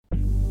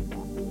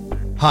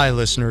Hi,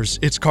 listeners.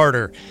 It's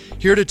Carter,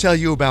 here to tell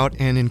you about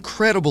an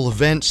incredible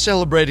event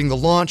celebrating the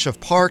launch of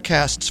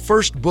Parcast's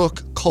first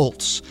book,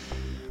 Cults.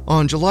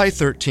 On July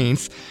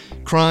 13th,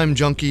 crime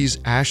junkies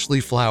Ashley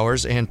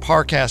Flowers and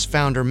Parcast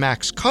founder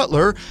Max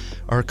Cutler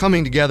are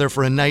coming together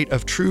for a night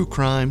of true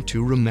crime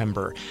to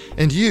remember.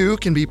 And you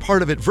can be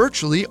part of it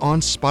virtually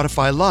on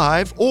Spotify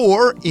Live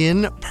or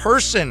in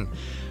person.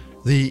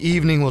 The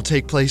evening will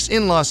take place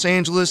in Los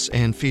Angeles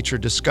and feature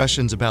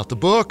discussions about the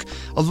book,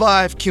 a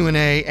live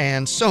Q&A,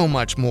 and so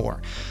much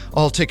more.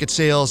 All ticket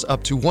sales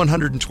up to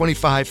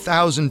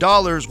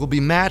 $125,000 will be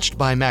matched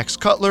by Max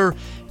Cutler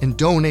and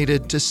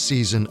donated to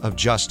Season of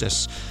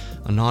Justice,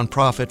 a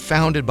nonprofit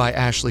founded by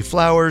Ashley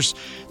Flowers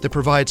that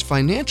provides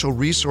financial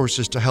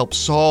resources to help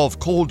solve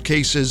cold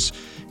cases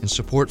and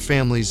support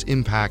families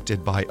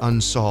impacted by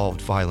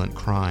unsolved violent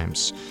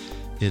crimes.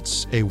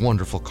 It's a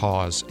wonderful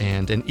cause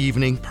and an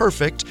evening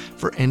perfect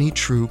for any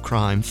true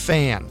crime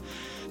fan.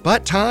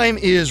 But time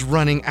is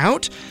running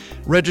out.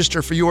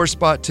 Register for your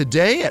spot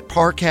today at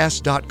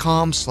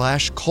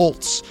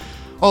parcast.com/cults.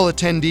 All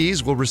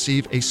attendees will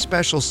receive a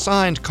special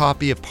signed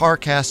copy of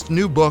Parcast's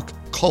new book,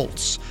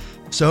 Cults.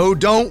 So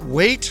don't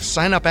wait.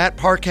 Sign up at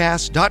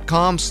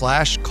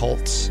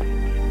parcast.com/cults.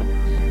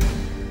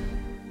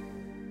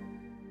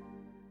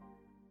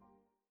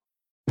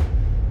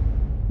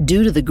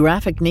 Due to the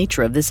graphic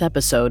nature of this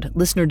episode,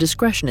 listener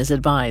discretion is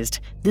advised.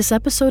 This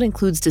episode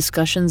includes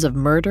discussions of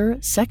murder,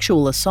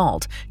 sexual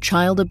assault,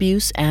 child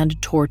abuse, and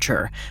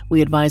torture.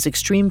 We advise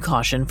extreme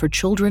caution for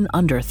children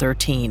under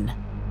 13.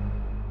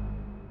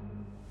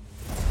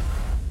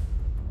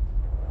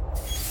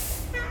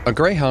 A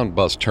Greyhound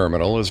bus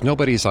terminal is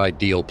nobody's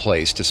ideal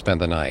place to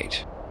spend the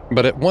night.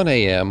 But at 1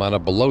 a.m. on a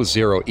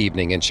below-zero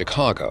evening in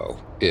Chicago,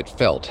 it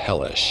felt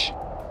hellish.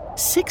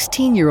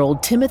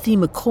 16-year-old Timothy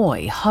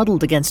McCoy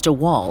huddled against a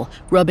wall,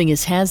 rubbing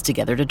his hands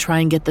together to try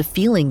and get the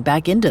feeling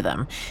back into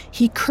them.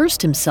 He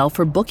cursed himself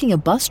for booking a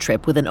bus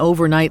trip with an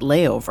overnight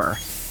layover.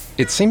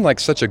 It seemed like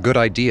such a good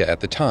idea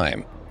at the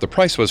time. The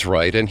price was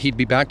right, and he'd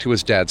be back to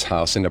his dad's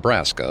house in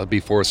Nebraska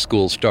before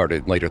school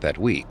started later that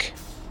week.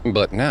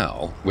 But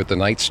now, with the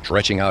night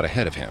stretching out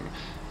ahead of him,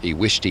 he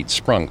wished he'd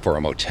sprung for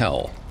a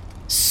motel.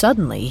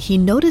 Suddenly, he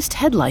noticed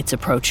headlights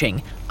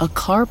approaching. A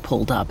car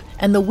pulled up,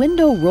 and the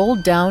window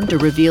rolled down to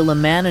reveal a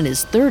man in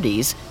his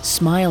 30s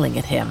smiling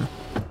at him.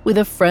 With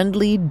a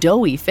friendly,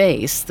 doughy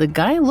face, the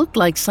guy looked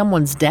like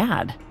someone's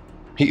dad.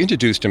 He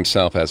introduced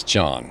himself as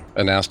John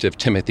and asked if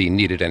Timothy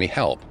needed any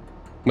help.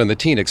 When the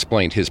teen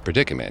explained his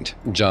predicament,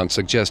 John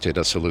suggested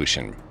a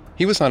solution.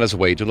 He was on his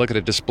way to look at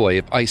a display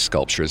of ice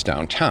sculptures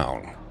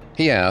downtown.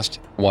 He asked,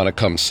 "Want to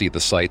come see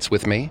the sights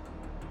with me?"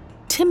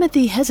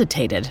 Timothy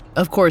hesitated.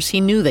 Of course,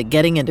 he knew that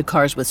getting into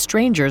cars with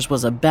strangers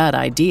was a bad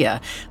idea,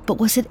 but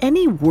was it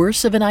any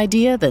worse of an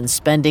idea than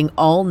spending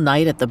all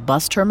night at the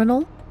bus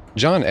terminal?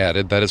 John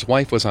added that his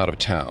wife was out of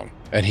town,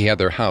 and he had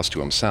their house to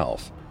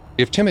himself.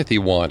 If Timothy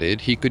wanted,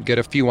 he could get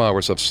a few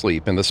hours of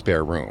sleep in the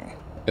spare room.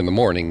 In the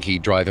morning,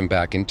 he'd drive him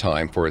back in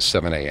time for his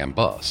 7 a.m.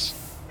 bus.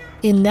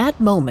 In that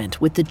moment,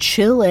 with the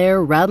chill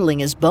air rattling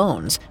his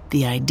bones,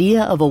 the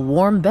idea of a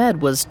warm bed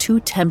was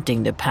too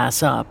tempting to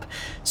pass up.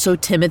 So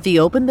Timothy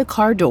opened the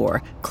car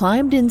door,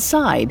 climbed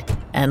inside,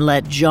 and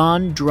let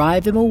John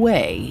drive him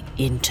away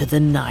into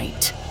the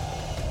night.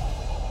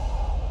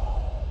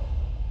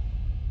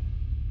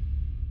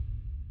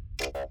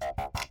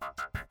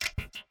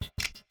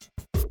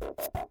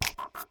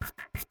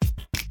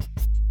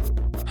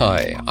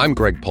 Hi, I'm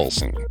Greg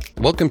Polson.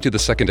 Welcome to the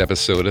second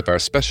episode of our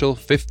special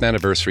 5th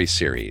anniversary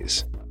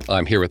series.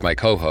 I'm here with my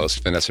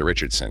co-host, Vanessa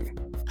Richardson.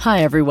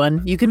 Hi,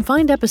 everyone. You can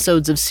find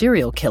episodes of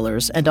Serial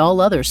Killers and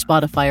all other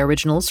Spotify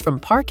originals from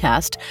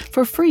Parcast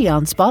for free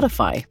on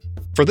Spotify.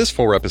 For this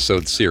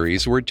 4-episode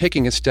series, we're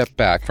taking a step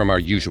back from our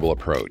usual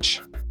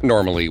approach.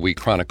 Normally, we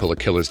chronicle a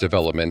killer's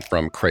development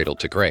from cradle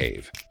to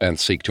grave and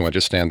seek to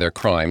understand their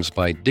crimes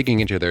by digging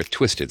into their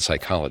twisted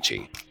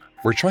psychology.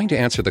 We're trying to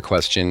answer the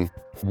question,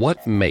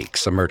 what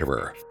makes a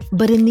murderer?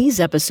 But in these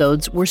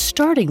episodes, we're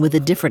starting with a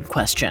different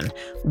question.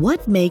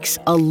 What makes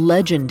a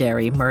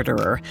legendary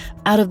murderer?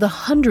 Out of the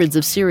hundreds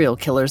of serial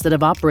killers that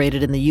have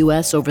operated in the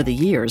U.S. over the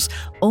years,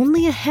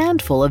 only a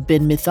handful have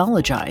been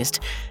mythologized.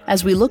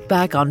 As we look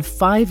back on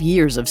 5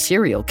 years of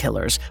serial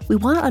killers, we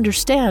want to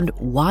understand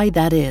why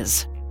that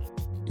is.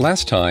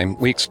 Last time,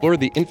 we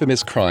explored the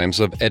infamous crimes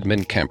of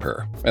Edmund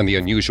Kemper and the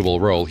unusual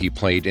role he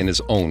played in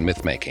his own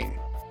myth-making.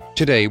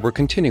 Today, we're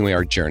continuing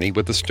our journey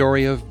with the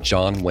story of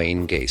John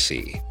Wayne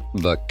Gacy,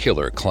 the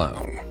killer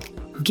clown.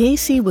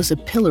 Gacy was a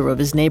pillar of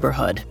his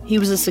neighborhood. He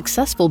was a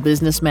successful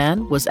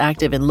businessman, was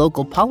active in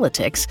local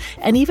politics,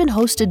 and even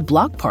hosted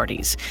block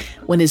parties.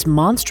 When his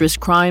monstrous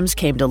crimes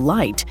came to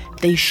light,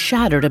 they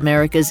shattered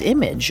America's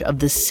image of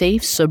the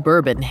safe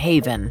suburban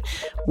haven.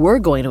 We're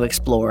going to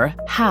explore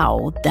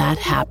how that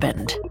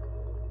happened.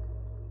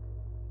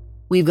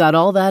 We've got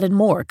all that and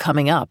more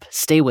coming up.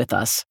 Stay with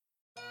us.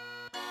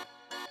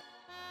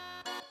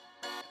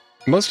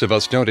 Most of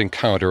us don't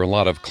encounter a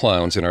lot of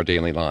clowns in our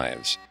daily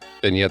lives,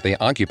 and yet they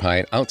occupy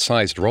an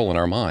outsized role in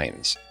our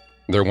minds.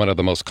 They're one of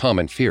the most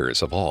common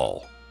fears of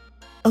all.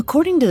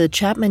 According to the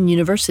Chapman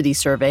University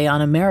Survey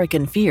on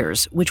American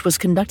Fears, which was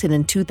conducted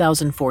in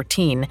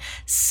 2014,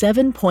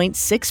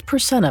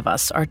 7.6% of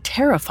us are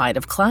terrified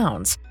of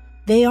clowns.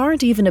 They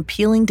aren't even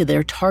appealing to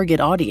their target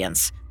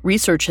audience.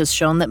 Research has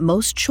shown that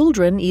most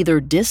children either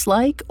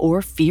dislike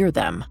or fear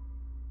them.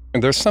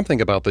 And there's something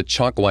about the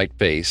chalk-white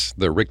face,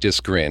 the rictus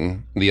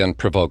grin, the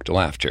unprovoked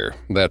laughter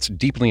that's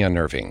deeply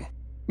unnerving.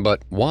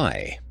 But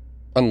why?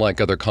 Unlike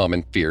other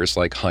common fears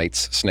like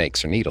heights,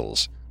 snakes, or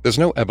needles, there's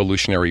no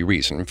evolutionary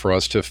reason for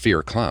us to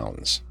fear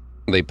clowns.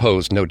 They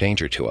pose no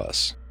danger to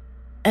us.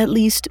 At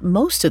least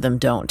most of them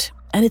don't.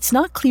 And it's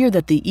not clear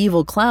that the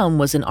evil clown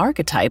was an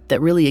archetype that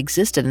really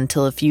existed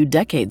until a few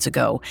decades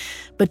ago.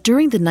 But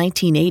during the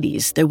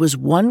 1980s, there was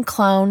one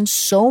clown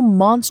so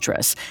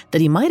monstrous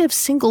that he might have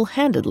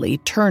single-handedly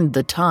turned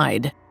the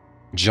tide.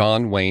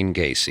 John Wayne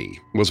Gacy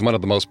was one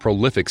of the most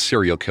prolific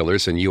serial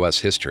killers in U.S.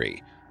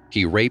 history.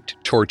 He raped,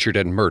 tortured,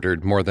 and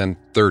murdered more than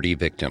 30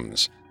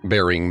 victims,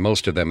 burying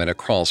most of them in a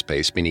crawl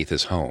space beneath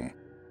his home.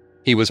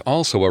 He was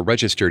also a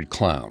registered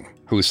clown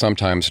who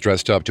sometimes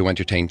dressed up to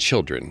entertain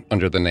children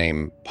under the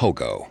name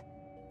Pogo.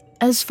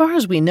 As far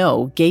as we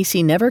know,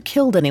 Gacy never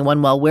killed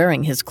anyone while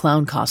wearing his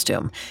clown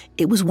costume.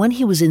 It was when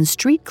he was in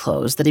street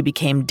clothes that he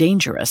became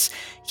dangerous,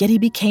 yet he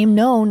became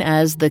known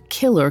as the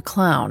Killer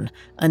Clown,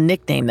 a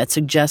nickname that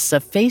suggests a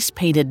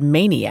face-painted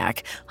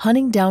maniac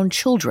hunting down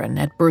children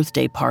at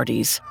birthday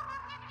parties.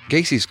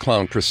 Gacy's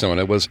clown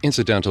persona was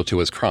incidental to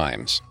his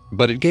crimes,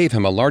 but it gave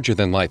him a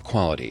larger-than-life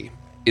quality.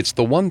 It's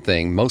the one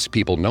thing most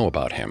people know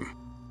about him.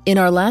 In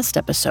our last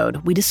episode,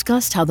 we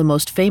discussed how the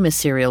most famous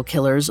serial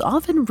killers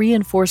often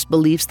reinforce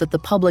beliefs that the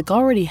public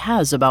already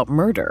has about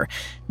murder.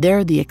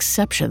 They're the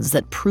exceptions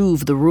that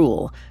prove the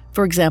rule.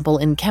 For example,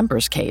 in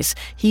Kemper's case,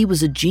 he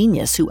was a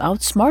genius who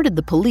outsmarted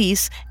the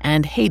police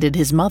and hated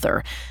his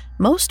mother.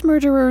 Most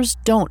murderers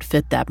don't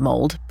fit that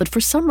mold, but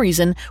for some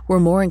reason, we're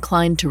more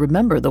inclined to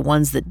remember the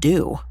ones that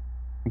do.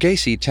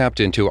 Gacy tapped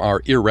into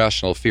our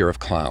irrational fear of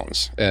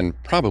clowns, and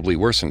probably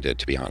worsened it,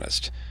 to be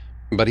honest.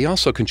 But he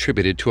also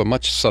contributed to a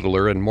much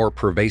subtler and more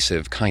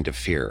pervasive kind of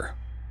fear.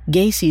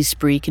 Gacy's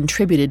spree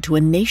contributed to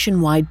a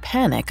nationwide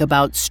panic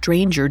about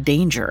stranger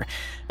danger.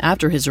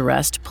 After his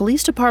arrest,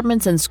 police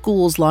departments and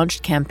schools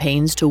launched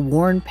campaigns to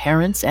warn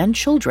parents and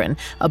children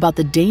about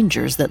the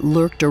dangers that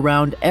lurked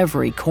around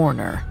every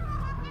corner.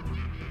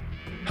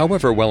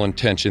 However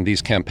well-intentioned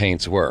these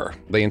campaigns were,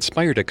 they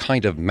inspired a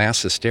kind of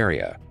mass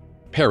hysteria.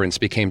 Parents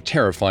became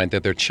terrified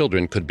that their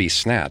children could be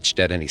snatched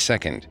at any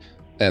second,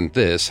 and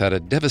this had a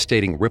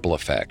devastating ripple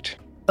effect.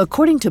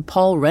 According to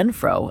Paul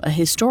Renfro, a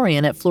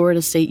historian at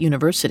Florida State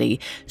University,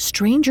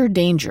 stranger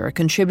danger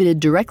contributed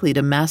directly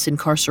to mass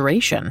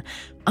incarceration.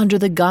 Under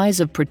the guise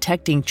of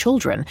protecting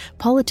children,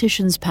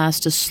 politicians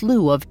passed a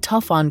slew of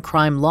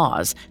tough-on-crime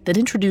laws that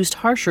introduced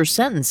harsher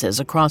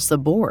sentences across the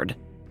board.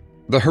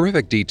 The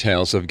horrific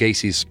details of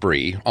Gacy's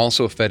spree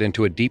also fed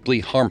into a deeply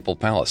harmful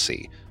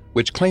fallacy,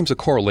 which claims a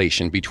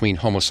correlation between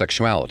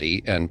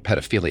homosexuality and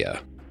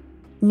pedophilia.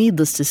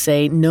 Needless to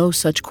say, no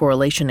such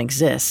correlation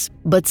exists,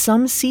 but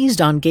some seized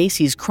on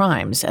Gacy's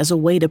crimes as a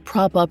way to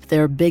prop up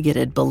their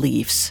bigoted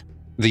beliefs.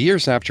 The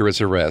years after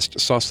his arrest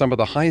saw some of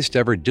the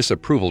highest-ever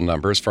disapproval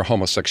numbers for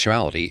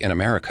homosexuality in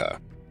America.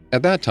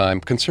 At that time,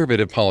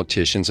 conservative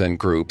politicians and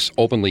groups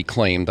openly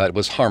claimed that it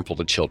was harmful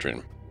to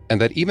children,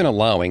 and that even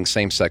allowing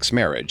same-sex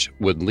marriage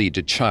would lead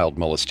to child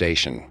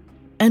molestation.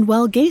 And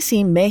while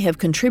Gacy may have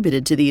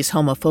contributed to these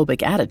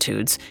homophobic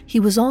attitudes, he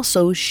was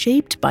also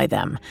shaped by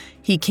them.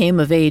 He came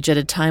of age at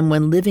a time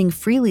when living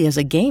freely as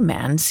a gay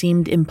man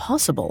seemed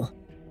impossible.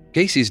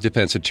 Gacy's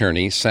defense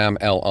attorney, Sam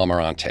L.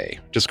 Amarante,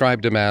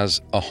 described him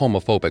as a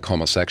homophobic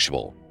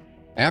homosexual.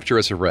 After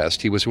his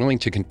arrest, he was willing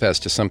to confess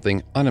to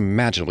something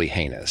unimaginably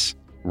heinous,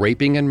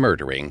 raping and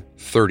murdering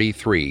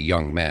 33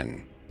 young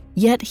men.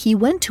 Yet he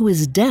went to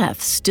his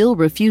death still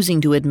refusing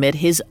to admit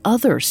his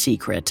other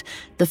secret,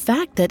 the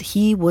fact that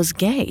he was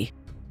gay.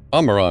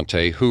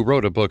 Amarante, who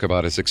wrote a book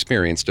about his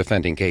experience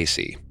defending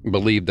Gacy,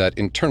 believed that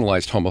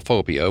internalized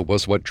homophobia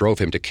was what drove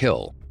him to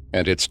kill,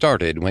 and it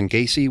started when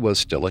Gacy was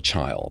still a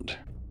child.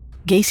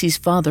 Gacy's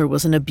father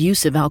was an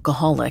abusive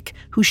alcoholic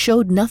who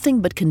showed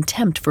nothing but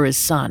contempt for his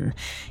son.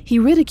 He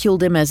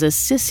ridiculed him as a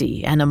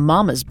sissy and a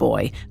mama's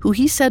boy who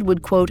he said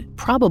would, quote,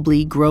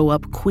 probably grow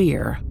up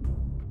queer.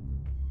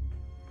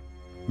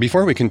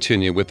 Before we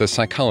continue with the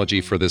psychology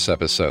for this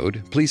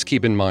episode, please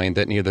keep in mind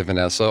that neither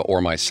Vanessa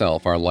or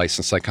myself are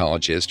licensed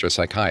psychologists or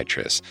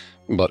psychiatrists,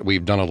 but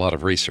we've done a lot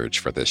of research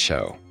for this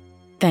show.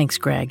 Thanks,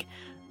 Greg.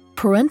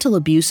 Parental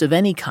abuse of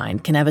any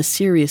kind can have a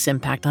serious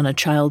impact on a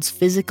child's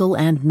physical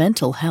and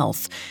mental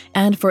health.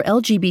 And for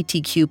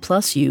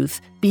LGBTQ+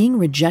 youth, being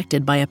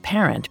rejected by a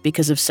parent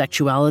because of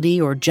sexuality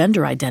or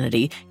gender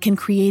identity can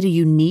create a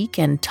unique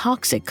and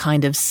toxic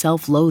kind of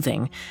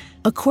self-loathing.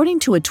 According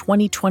to a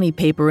 2020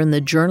 paper in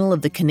the Journal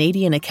of the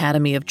Canadian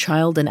Academy of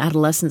Child and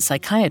Adolescent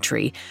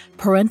Psychiatry,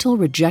 parental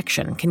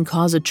rejection can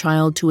cause a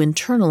child to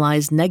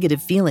internalize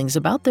negative feelings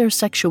about their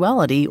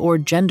sexuality or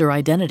gender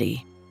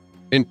identity.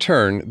 In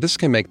turn, this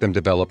can make them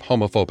develop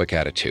homophobic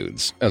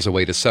attitudes as a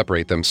way to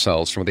separate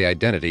themselves from the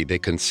identity they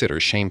consider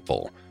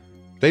shameful.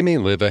 They may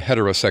live a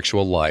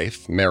heterosexual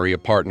life, marry a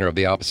partner of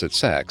the opposite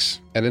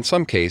sex, and in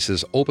some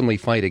cases openly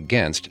fight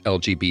against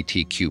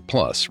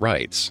LGBTQ+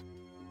 rights.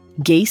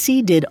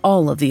 Gacy did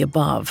all of the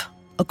above.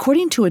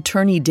 According to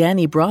attorney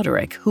Danny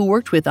Broderick, who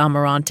worked with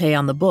Amarante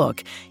on the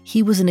book,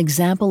 he was an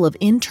example of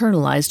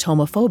internalized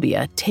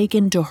homophobia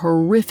taken to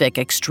horrific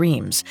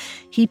extremes.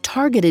 He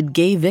targeted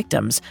gay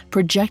victims,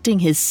 projecting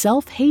his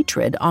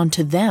self-hatred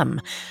onto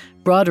them.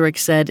 Broderick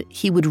said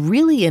he would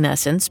really, in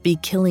essence, be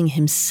killing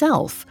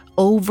himself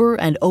over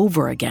and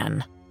over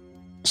again.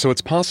 So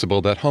it's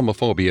possible that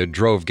homophobia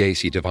drove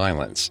Gacy to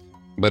violence,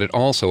 but it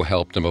also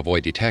helped him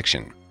avoid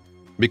detection.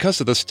 Because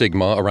of the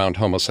stigma around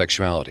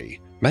homosexuality,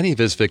 many of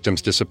his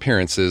victims'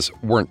 disappearances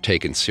weren't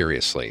taken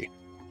seriously.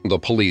 The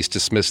police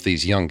dismissed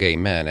these young gay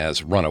men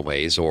as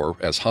runaways or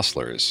as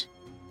hustlers.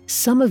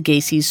 Some of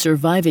Gacy's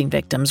surviving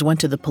victims went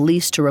to the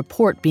police to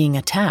report being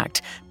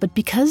attacked, but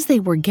because they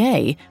were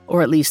gay,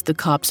 or at least the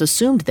cops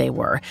assumed they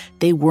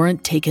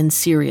weren't taken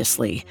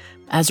seriously.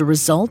 As a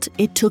result,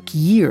 it took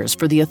years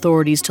for the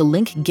authorities to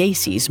link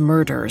Gacy's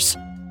murders.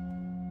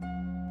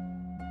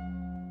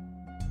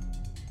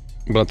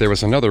 But there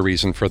was another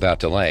reason for that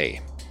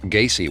delay.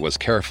 Gacy was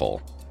careful.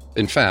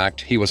 In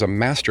fact, he was a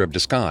master of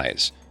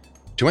disguise.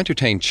 To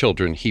entertain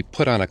children, he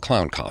put on a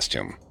clown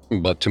costume.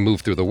 But to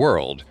move through the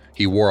world,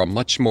 he wore a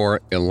much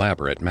more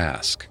elaborate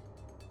mask.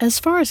 As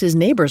far as his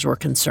neighbors were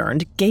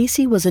concerned,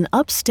 Gacy was an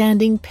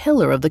upstanding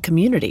pillar of the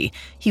community.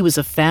 He was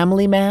a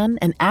family man,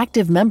 an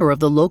active member of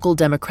the local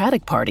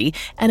Democratic Party,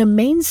 and a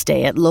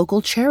mainstay at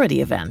local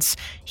charity events.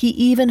 He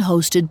even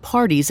hosted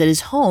parties at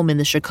his home in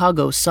the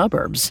Chicago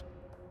suburbs.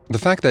 The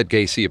fact that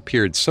Gacy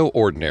appeared so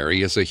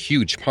ordinary is a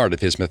huge part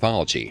of his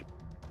mythology.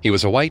 He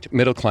was a white,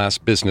 middle-class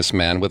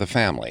businessman with a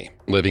family,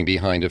 living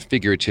behind a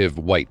figurative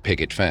white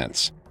picket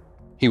fence.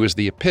 He was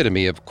the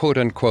epitome of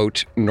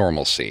quote-unquote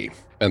normalcy,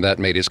 and that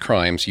made his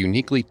crimes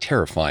uniquely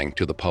terrifying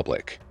to the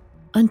public.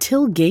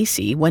 Until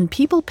Gacy, when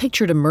people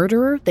pictured a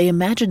murderer, they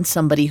imagined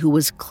somebody who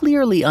was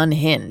clearly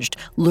unhinged,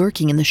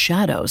 lurking in the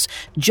shadows,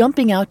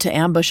 jumping out to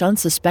ambush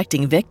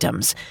unsuspecting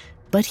victims.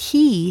 But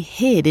he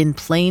hid in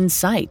plain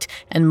sight,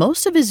 and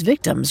most of his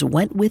victims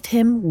went with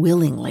him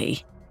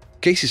willingly.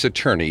 Gacy's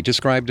attorney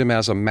described him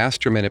as a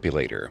master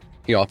manipulator.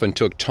 He often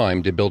took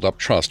time to build up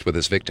trust with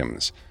his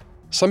victims.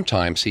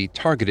 Sometimes he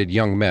targeted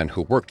young men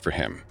who worked for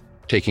him,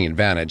 taking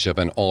advantage of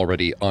an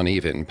already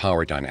uneven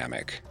power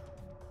dynamic.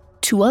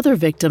 To other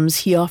victims,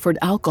 he offered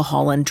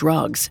alcohol and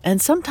drugs,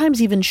 and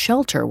sometimes even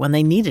shelter when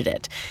they needed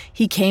it.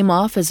 He came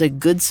off as a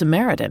good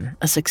Samaritan,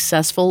 a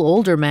successful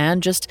older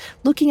man just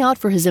looking out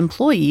for his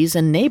employees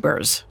and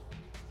neighbors.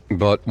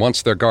 But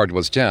once their guard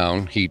was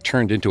down, he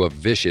turned into a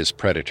vicious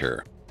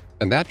predator.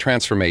 And that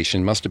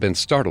transformation must have been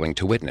startling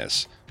to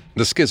witness.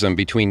 The schism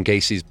between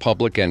Gacy's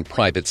public and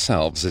private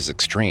selves is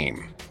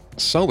extreme.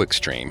 So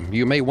extreme,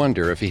 you may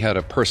wonder if he had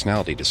a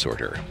personality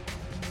disorder.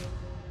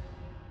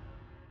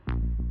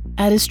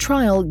 At his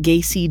trial,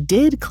 Gacy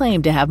did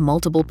claim to have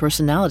multiple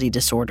personality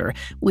disorder,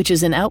 which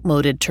is an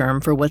outmoded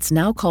term for what's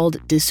now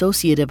called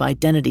dissociative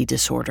identity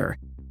disorder.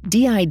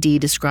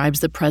 DID describes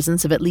the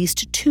presence of at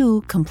least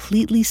two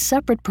completely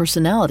separate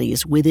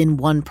personalities within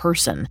one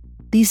person.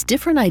 These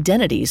different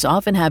identities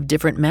often have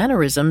different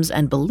mannerisms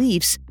and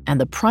beliefs, and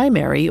the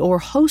primary or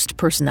host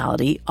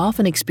personality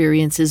often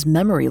experiences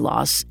memory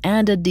loss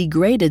and a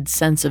degraded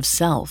sense of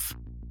self.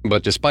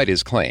 But despite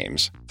his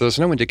claims, there's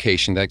no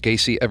indication that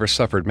Gacy ever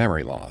suffered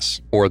memory loss,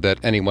 or that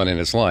anyone in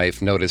his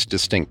life noticed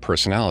distinct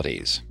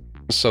personalities.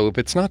 So if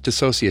it's not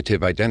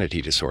dissociative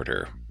identity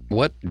disorder,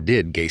 what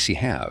did Gacy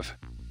have?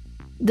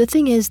 The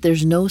thing is,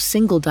 there's no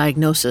single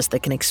diagnosis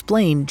that can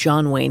explain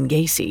John Wayne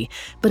Gacy,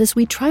 but as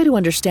we try to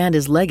understand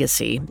his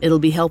legacy, it'll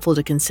be helpful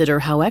to consider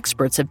how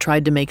experts have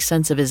tried to make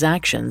sense of his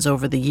actions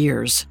over the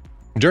years.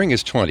 During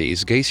his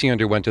 20s, Gacy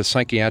underwent a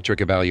psychiatric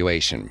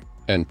evaluation,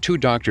 and 2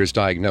 doctors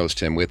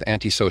diagnosed him with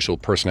antisocial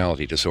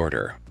personality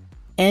disorder.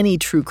 Any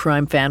true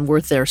crime fan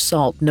worth their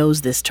salt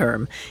knows this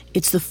term.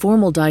 It's the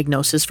formal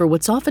diagnosis for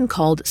what's often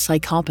called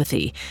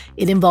psychopathy.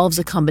 It involves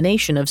a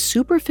combination of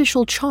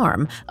superficial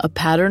charm, a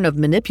pattern of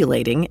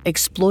manipulating,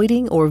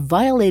 exploiting, or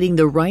violating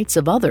the rights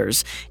of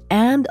others,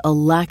 and a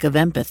lack of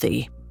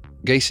empathy.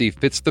 Gacy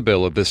fits the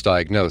bill of this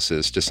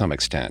diagnosis to some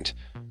extent.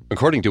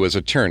 According to his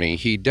attorney,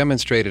 he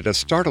demonstrated a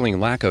startling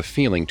lack of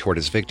feeling toward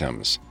his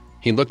victims.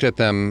 He looked at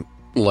them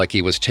like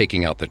he was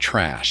taking out the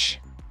trash.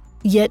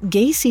 Yet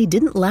Gacy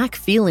didn't lack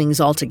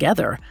feelings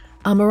altogether.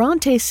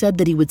 Amarante said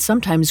that he would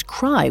sometimes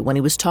cry when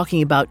he was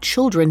talking about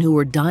children who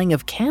were dying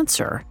of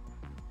cancer.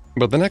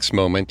 But the next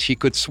moment, he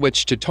could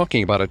switch to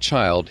talking about a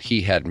child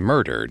he had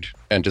murdered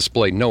and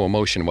display no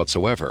emotion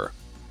whatsoever.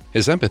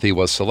 His empathy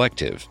was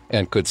selective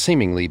and could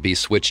seemingly be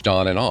switched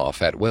on and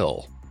off at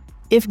will.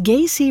 If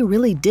Gacy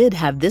really did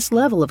have this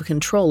level of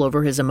control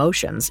over his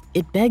emotions,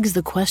 it begs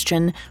the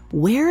question,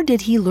 where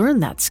did he learn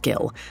that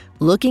skill?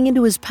 Looking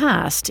into his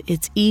past,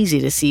 it's easy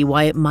to see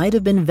why it might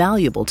have been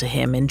valuable to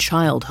him in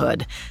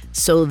childhood.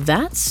 So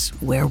that's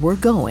where we're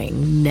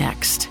going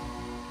next.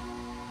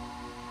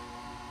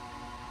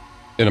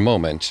 In a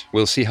moment,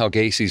 we'll see how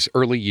Gacy's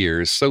early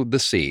years sowed the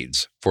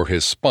seeds for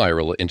his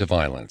spiral into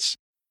violence.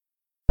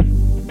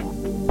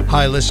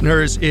 Hi,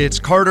 listeners. It's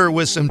Carter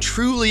with some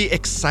truly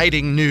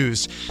exciting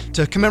news.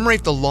 To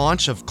commemorate the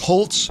launch of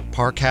Colts,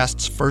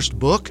 Parcast's first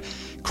book,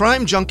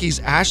 Crime Junkies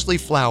Ashley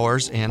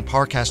Flowers and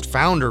Parcast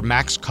founder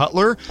Max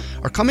Cutler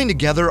are coming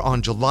together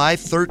on July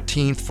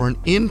 13th for an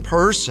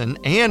in-person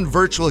and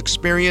virtual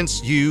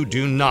experience you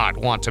do not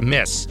want to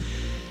miss.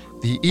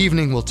 The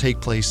evening will take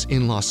place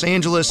in Los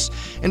Angeles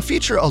and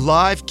feature a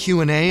live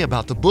Q&A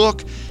about the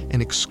book,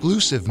 an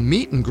exclusive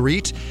meet and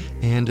greet,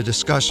 and a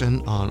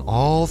discussion on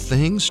all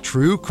things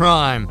true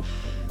crime.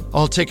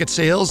 All ticket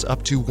sales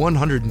up to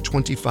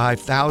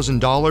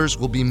 $125,000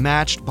 will be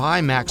matched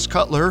by Max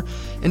Cutler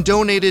and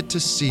donated to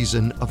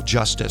Season of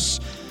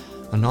Justice,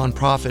 a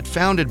nonprofit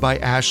founded by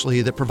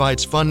Ashley that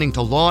provides funding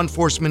to law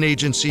enforcement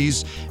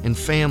agencies and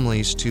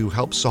families to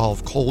help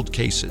solve cold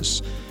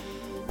cases.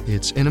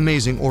 It's an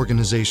amazing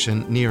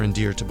organization near and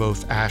dear to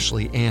both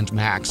Ashley and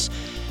Max,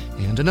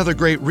 and another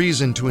great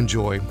reason to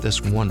enjoy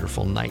this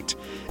wonderful night.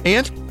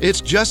 And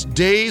it's just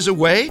days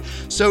away,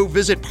 so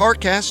visit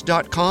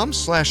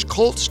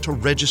parcast.com/Colts to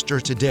register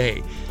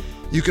today.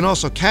 You can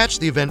also catch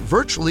the event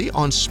virtually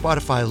on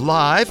Spotify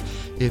Live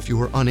if you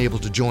were unable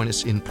to join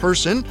us in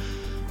person.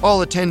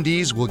 All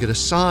attendees will get a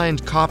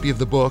signed copy of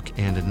the book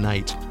and a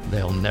night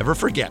they'll never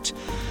forget.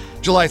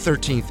 July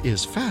 13th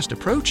is fast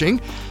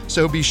approaching,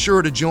 so be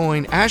sure to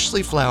join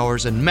Ashley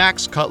Flowers and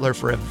Max Cutler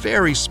for a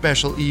very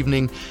special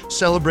evening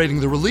celebrating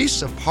the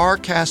release of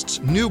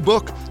Parcast's new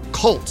book,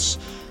 Colts,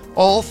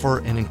 all for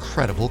an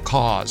incredible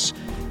cause.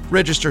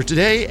 Register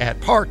today at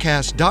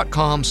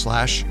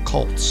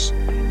parcast.com/Colts.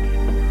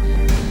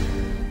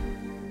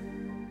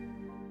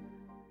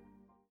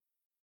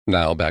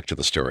 Now back to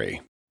the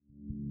story.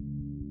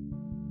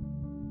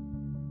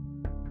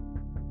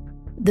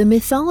 The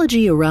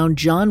mythology around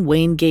John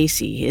Wayne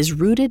Gacy is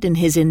rooted in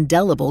his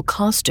indelible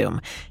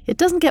costume. It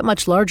doesn't get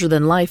much larger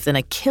than life than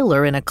a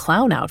killer in a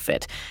clown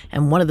outfit.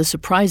 And one of the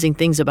surprising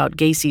things about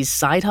Gacy's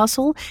side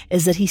hustle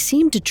is that he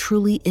seemed to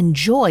truly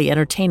enjoy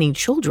entertaining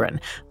children,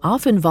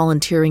 often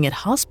volunteering at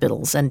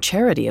hospitals and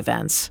charity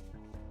events.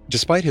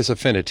 Despite his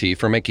affinity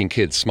for making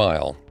kids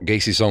smile,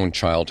 Gacy's own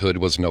childhood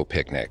was no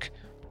picnic.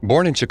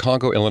 Born in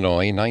Chicago,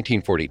 Illinois in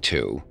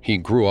 1942, he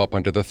grew up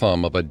under the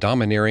thumb of a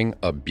domineering,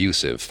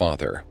 abusive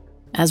father.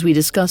 As we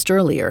discussed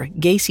earlier,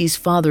 Gacy's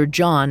father,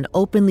 John,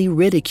 openly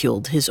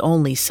ridiculed his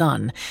only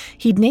son.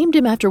 He'd named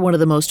him after one of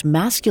the most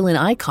masculine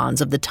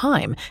icons of the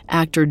time,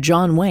 actor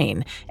John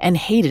Wayne, and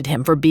hated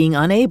him for being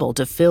unable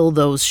to fill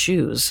those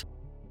shoes.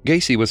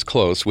 Gacy was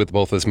close with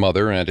both his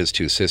mother and his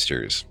two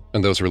sisters,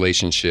 and those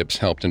relationships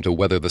helped him to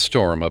weather the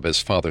storm of his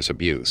father's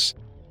abuse.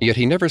 Yet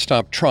he never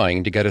stopped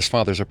trying to get his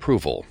father's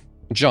approval.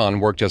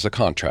 John worked as a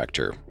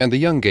contractor, and the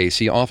young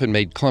Gacy often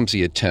made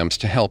clumsy attempts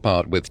to help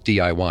out with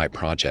DIY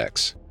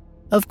projects.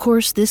 Of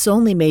course, this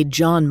only made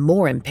John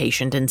more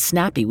impatient and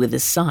snappy with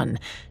his son.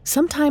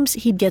 Sometimes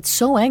he'd get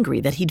so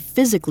angry that he'd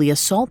physically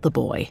assault the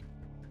boy.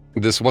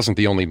 This wasn't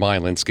the only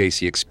violence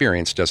Gacy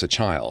experienced as a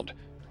child.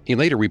 He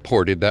later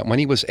reported that when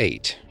he was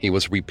 8, he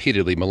was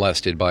repeatedly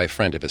molested by a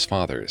friend of his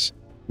father's.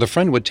 The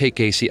friend would take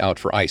Gacy out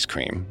for ice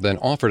cream, then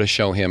offer to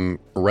show him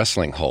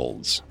wrestling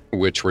holds,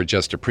 which were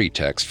just a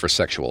pretext for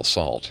sexual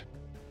assault.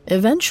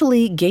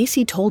 Eventually,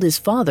 Gacy told his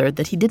father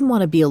that he didn't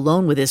want to be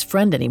alone with his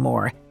friend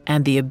anymore,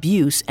 and the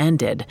abuse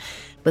ended.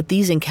 But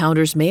these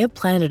encounters may have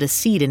planted a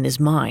seed in his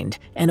mind,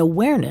 an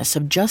awareness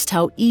of just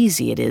how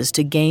easy it is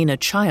to gain a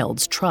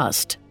child's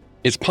trust.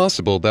 It's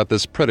possible that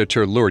this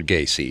predator lured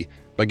Gacy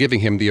by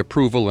giving him the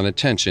approval and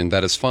attention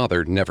that his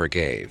father never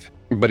gave.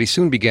 But he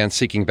soon began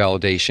seeking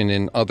validation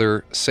in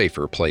other,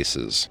 safer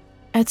places.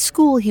 At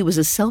school, he was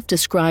a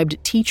self-described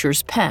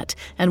teacher's pet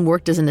and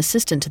worked as an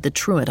assistant to the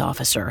truant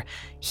officer.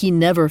 He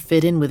never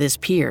fit in with his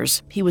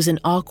peers. He was an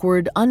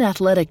awkward,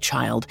 unathletic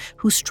child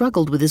who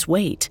struggled with his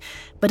weight.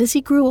 But as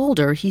he grew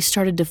older, he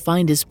started to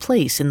find his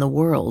place in the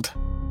world.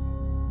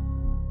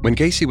 When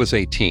Gacy was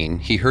 18,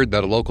 he heard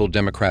that a local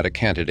Democratic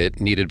candidate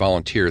needed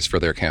volunteers for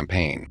their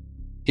campaign.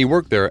 He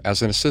worked there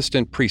as an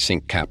assistant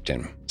precinct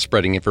captain,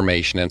 spreading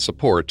information and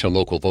support to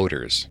local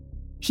voters.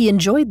 He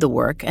enjoyed the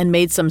work and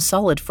made some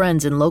solid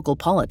friends in local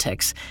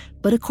politics,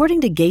 but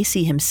according to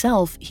Gacy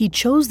himself, he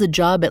chose the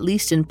job at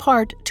least in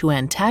part to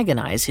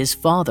antagonize his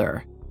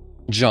father.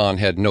 John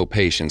had no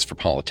patience for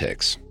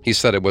politics. He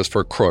said it was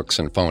for crooks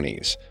and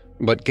phonies.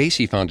 But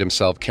Gacy found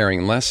himself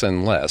caring less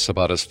and less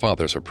about his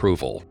father's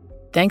approval.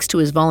 Thanks to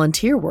his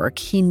volunteer work,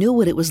 he knew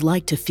what it was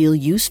like to feel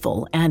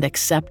useful and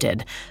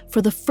accepted.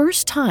 For the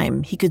first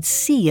time, he could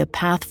see a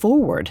path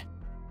forward.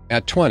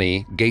 At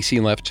 20,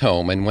 Gacy left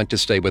home and went to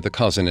stay with a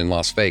cousin in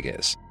Las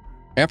Vegas.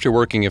 After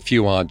working a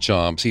few odd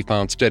jobs, he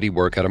found steady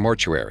work at a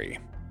mortuary.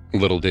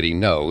 Little did he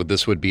know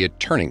this would be a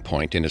turning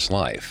point in his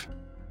life.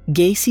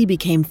 Gacy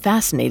became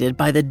fascinated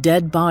by the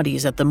dead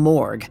bodies at the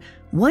morgue.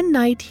 One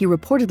night, he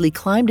reportedly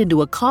climbed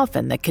into a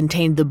coffin that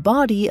contained the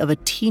body of a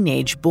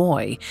teenage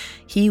boy.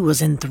 He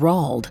was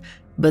enthralled,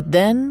 but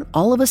then,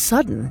 all of a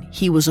sudden,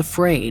 he was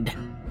afraid.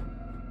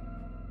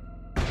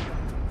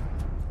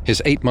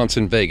 His 8 months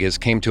in Vegas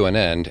came to an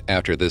end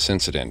after this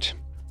incident.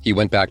 He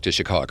went back to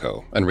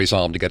Chicago and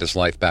resolved to get his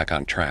life back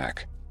on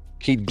track.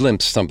 He'd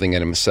glimpsed something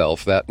in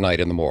himself that night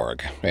in the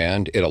morgue,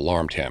 and it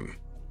alarmed him.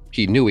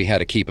 He knew he had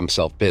to keep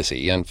himself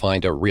busy and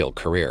find a real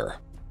career.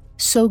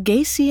 So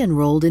Gacy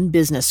enrolled in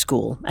business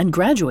school and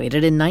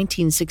graduated in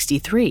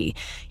 1963.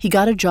 He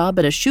got a job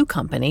at a shoe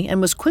company and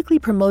was quickly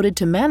promoted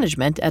to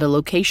management at a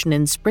location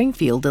in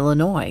Springfield,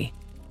 Illinois.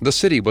 The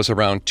city was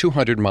around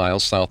 200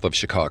 miles south of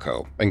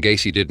Chicago, and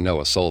Gacy didn't know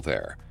a soul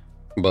there.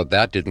 But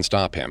that didn't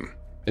stop him.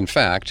 In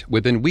fact,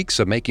 within weeks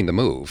of making the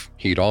move,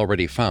 he'd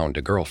already found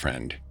a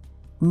girlfriend.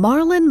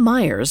 Marlon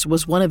Myers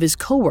was one of his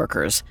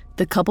co-workers.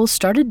 The couple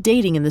started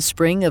dating in the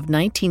spring of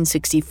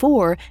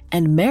 1964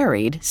 and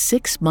married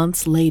 6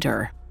 months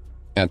later.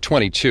 At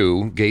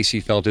 22,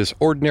 Gacy felt his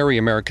ordinary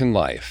American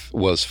life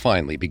was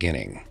finally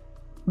beginning.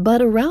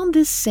 But around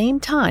this same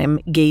time,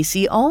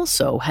 Gacy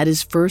also had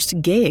his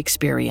first gay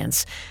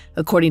experience.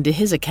 According to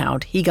his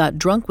account, he got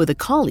drunk with a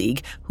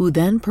colleague who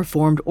then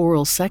performed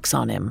oral sex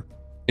on him.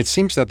 It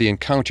seems that the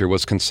encounter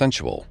was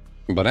consensual,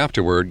 but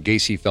afterward,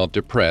 Gacy felt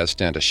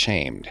depressed and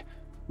ashamed.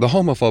 The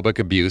homophobic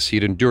abuse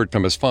he'd endured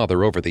from his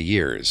father over the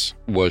years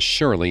was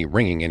surely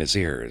ringing in his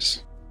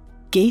ears.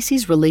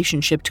 Gacy's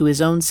relationship to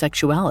his own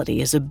sexuality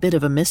is a bit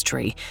of a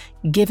mystery.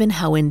 Given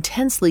how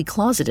intensely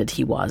closeted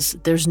he was,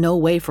 there's no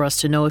way for us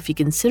to know if he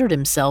considered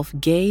himself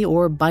gay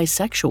or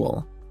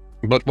bisexual.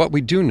 But what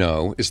we do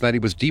know is that he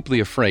was deeply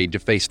afraid to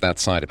face that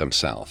side of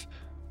himself.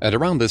 At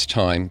around this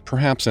time,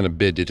 perhaps in a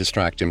bid to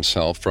distract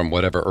himself from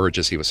whatever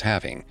urges he was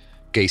having,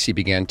 Gacy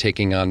began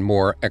taking on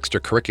more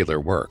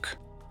extracurricular work.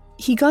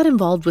 He got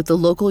involved with the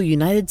local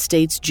United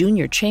States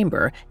Junior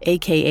Chamber,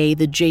 aka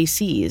the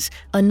JCs,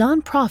 a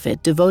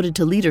nonprofit devoted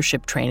to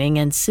leadership training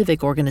and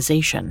civic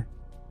organization.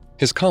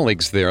 His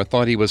colleagues there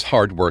thought he was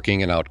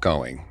hardworking and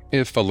outgoing,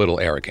 if a little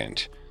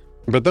arrogant.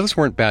 But those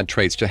weren't bad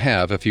traits to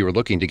have if you were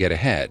looking to get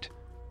ahead.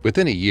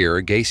 Within a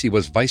year, Gacy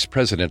was vice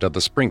president of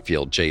the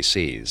Springfield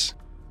JCs.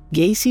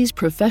 Gacy's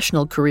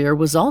professional career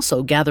was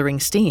also gathering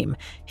steam.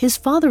 His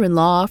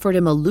father-in-law offered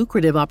him a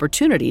lucrative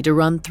opportunity to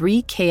run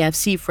 3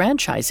 KFC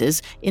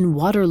franchises in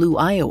Waterloo,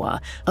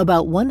 Iowa,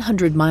 about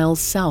 100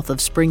 miles south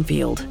of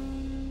Springfield.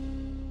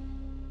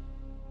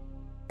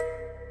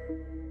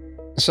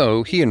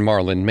 So he and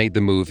Marlon made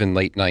the move in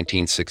late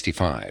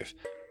 1965.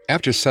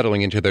 After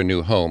settling into their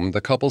new home,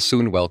 the couple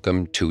soon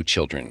welcomed 2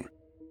 children.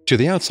 To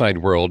the outside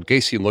world,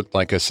 Gacy looked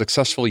like a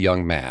successful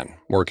young man,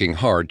 working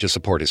hard to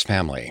support his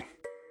family.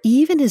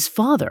 Even his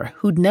father,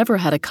 who'd never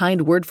had a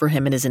kind word for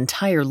him in his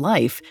entire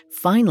life,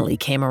 finally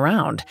came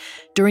around.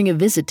 During a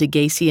visit to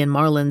Gacy and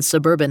Marlon's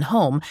suburban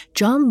home,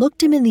 John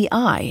looked him in the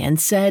eye and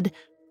said,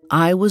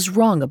 "I was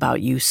wrong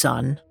about you,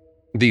 son."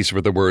 These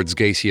were the words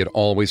Gacy had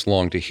always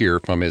longed to hear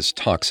from his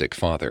toxic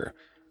father.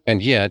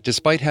 And yet,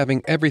 despite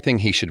having everything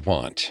he should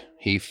want,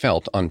 he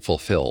felt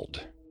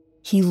unfulfilled.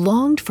 He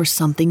longed for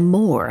something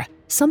more,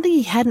 something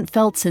he hadn't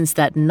felt since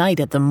that night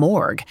at the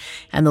morgue,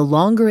 and the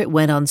longer it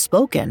went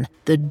unspoken,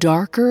 the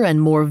darker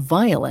and more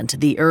violent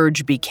the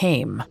urge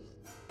became.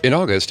 In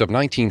August of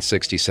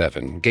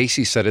 1967,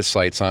 Gacy set his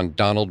sights on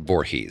Donald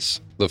Voorhees,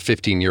 the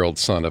 15-year-old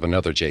son of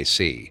another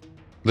JC.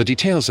 The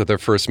details of their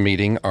first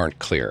meeting aren't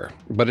clear,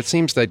 but it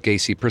seems that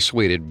Gacy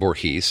persuaded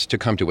Voorhees to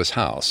come to his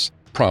house,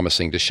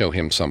 promising to show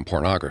him some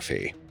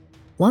pornography.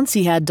 Once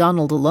he had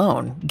Donald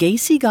alone,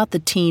 Gacy got the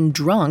teen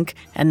drunk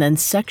and then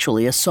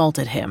sexually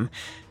assaulted him.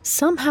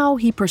 Somehow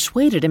he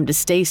persuaded him to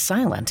stay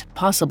silent,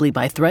 possibly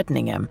by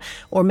threatening him,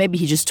 or maybe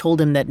he just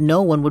told him that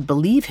no one would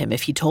believe him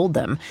if he told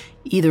them.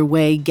 Either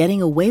way,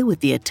 getting away with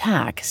the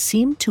attack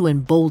seemed to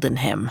embolden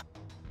him.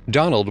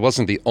 Donald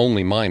wasn't the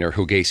only minor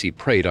who Gacy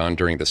preyed on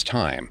during this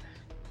time.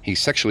 He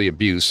sexually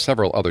abused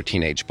several other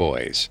teenage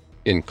boys,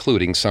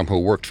 including some who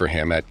worked for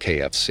him at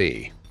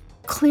KFC.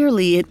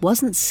 Clearly, it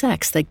wasn't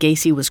sex that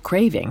Gacy was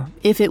craving.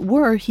 If it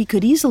were, he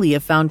could easily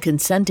have found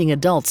consenting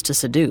adults to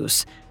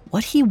seduce.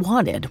 What he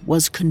wanted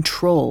was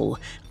control,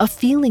 a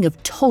feeling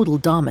of total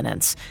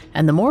dominance,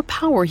 and the more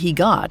power he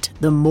got,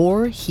 the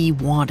more he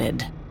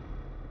wanted.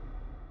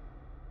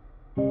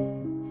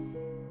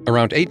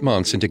 Around 8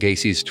 months into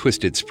Gacy's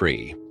twisted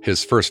spree,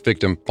 his first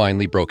victim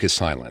finally broke his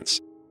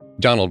silence.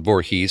 Donald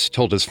Voorhees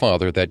told his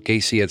father that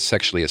Gacy had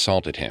sexually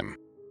assaulted him.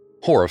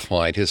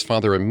 Horrified, his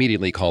father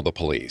immediately called the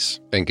police,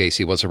 and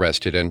Gacy was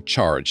arrested and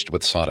charged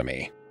with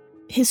sodomy.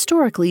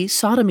 Historically,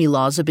 sodomy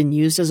laws have been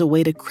used as a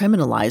way to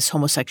criminalize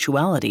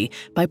homosexuality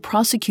by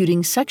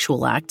prosecuting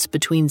sexual acts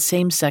between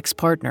same-sex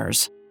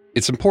partners.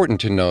 It's important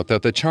to note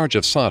that the charge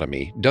of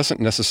sodomy doesn't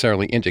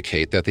necessarily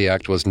indicate that the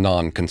act was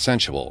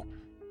non-consensual.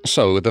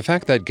 So, the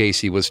fact that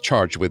Gacy was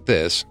charged with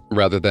this,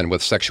 rather than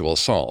with sexual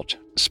assault,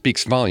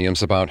 speaks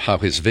volumes about how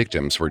his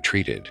victims were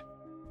treated.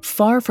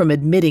 Far from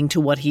admitting to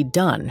what he'd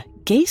done,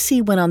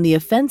 Gacy went on the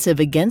offensive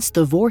against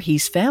the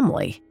Voorhees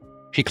family.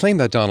 He claimed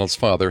that Donald's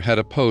father had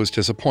opposed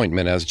his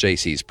appointment as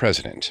JC's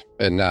president,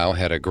 and now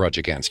had a grudge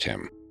against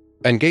him.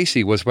 And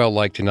Gacy was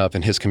well-liked enough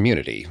in his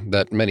community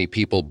that many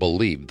people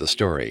believed the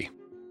story.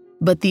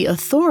 But the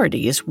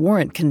authorities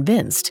weren't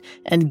convinced,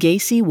 and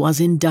Gacy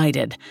was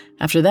indicted.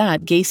 After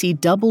that, Gacy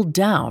doubled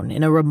down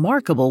in a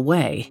remarkable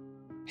way.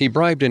 He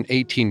bribed an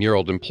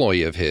 18-year-old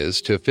employee of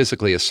his to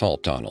physically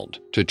assault Donald,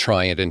 to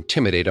try and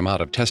intimidate him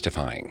out of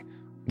testifying.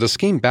 The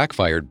scheme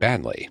backfired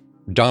badly.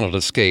 Donald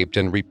escaped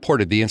and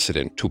reported the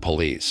incident to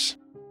police.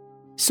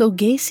 So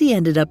Gacy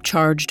ended up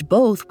charged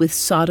both with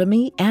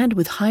sodomy and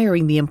with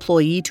hiring the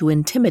employee to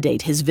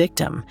intimidate his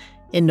victim.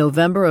 In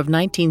November of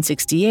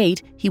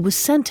 1968, he was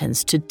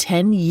sentenced to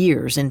 10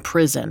 years in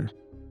prison.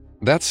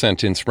 That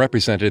sentence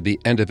represented the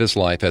end of his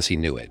life as he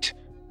knew it.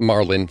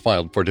 Marlin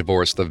filed for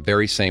divorce the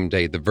very same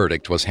day the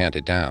verdict was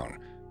handed down.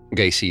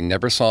 Gacy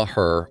never saw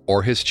her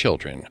or his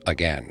children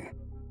again.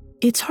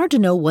 It's hard to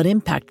know what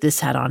impact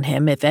this had on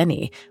him, if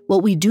any.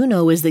 What we do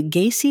know is that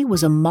Gacy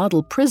was a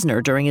model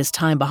prisoner during his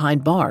time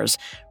behind bars.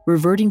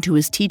 Reverting to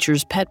his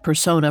teacher's pet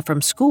persona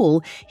from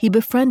school, he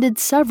befriended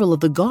several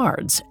of the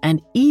guards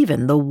and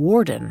even the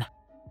warden.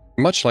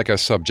 Much like our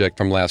subject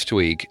from last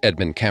week,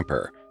 Edmund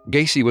Kemper,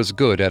 Gacy was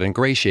good at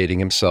ingratiating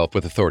himself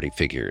with authority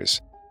figures.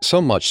 So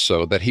much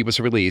so that he was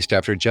released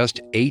after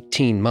just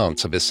 18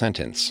 months of his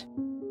sentence.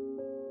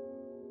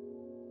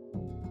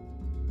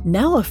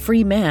 Now a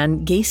free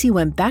man, Gacy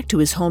went back to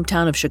his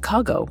hometown of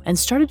Chicago and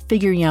started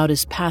figuring out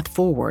his path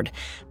forward.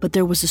 But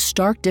there was a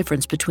stark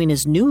difference between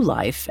his new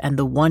life and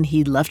the one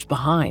he'd left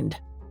behind.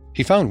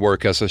 He found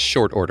work as a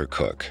short-order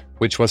cook,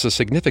 which was a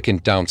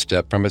significant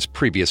downstep from his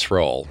previous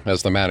role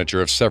as the manager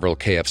of several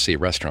KFC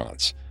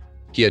restaurants.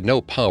 He had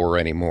no power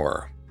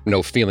anymore,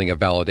 no feeling of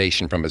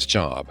validation from his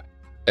job,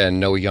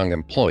 and no young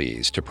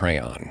employees to prey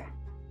on.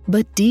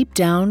 But deep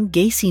down,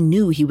 Gacy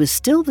knew he was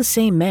still the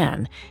same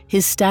man.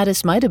 His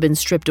status might have been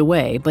stripped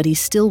away, but he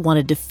still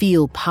wanted to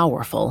feel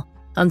powerful.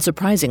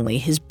 Unsurprisingly,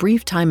 his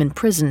brief time in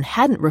prison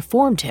hadn't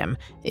reformed him.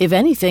 If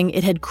anything,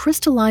 it had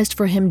crystallized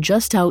for him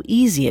just how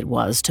easy it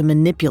was to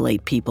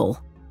manipulate people.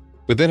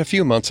 Within a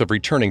few months of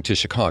returning to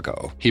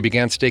Chicago, he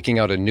began staking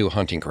out a new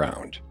hunting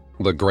ground,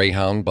 the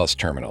Greyhound bus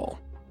terminal.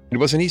 It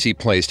was an easy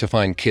place to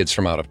find kids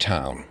from out of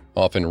town,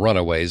 often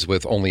runaways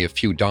with only a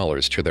few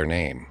dollars to their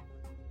name.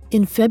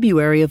 In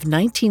February of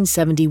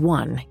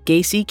 1971,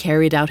 Gacy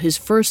carried out his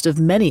first of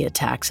many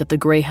attacks at the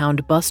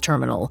Greyhound bus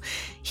terminal.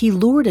 He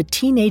lured a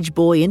teenage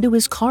boy into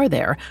his car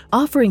there,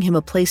 offering him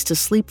a place to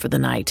sleep for the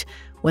night.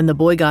 When the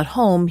boy got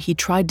home, he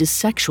tried to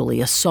sexually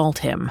assault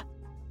him.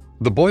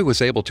 The boy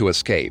was able to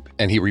escape,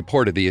 and he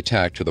reported the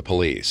attack to the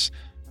police.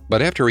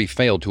 But after he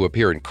failed to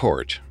appear in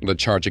court, the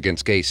charge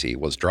against Gacy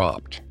was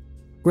dropped.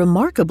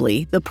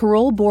 Remarkably, the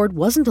parole board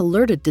wasn't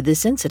alerted to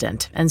this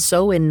incident, and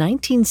so in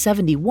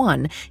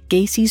 1971,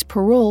 Gacy's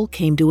parole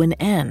came to an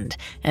end,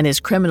 and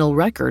his criminal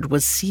record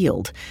was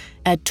sealed.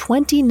 At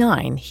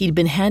 29, he'd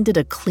been handed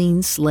a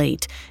clean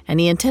slate, and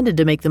he intended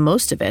to make the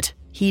most of it.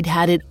 He'd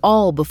had it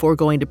all before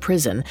going to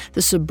prison,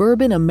 the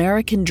suburban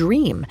American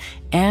dream,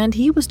 and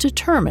he was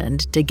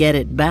determined to get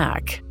it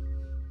back.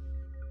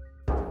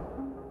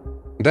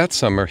 That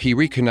summer, he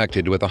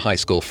reconnected with a high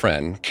school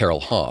friend,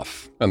 Carol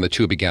Hoff, and the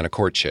two began a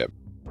courtship.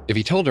 If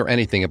he told her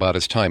anything about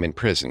his time in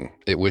prison,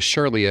 it was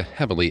surely a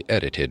heavily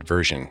edited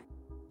version.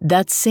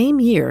 That same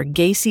year,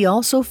 Gacy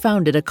also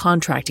founded a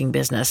contracting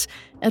business.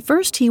 At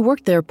first, he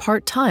worked there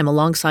part-time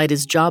alongside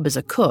his job as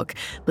a cook,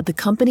 but the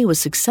company was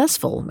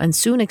successful and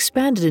soon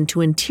expanded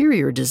into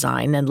interior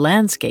design and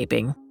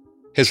landscaping.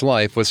 His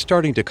life was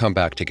starting to come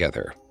back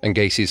together, and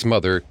Gacy's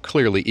mother,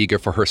 clearly eager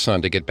for her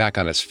son to get back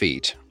on his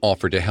feet,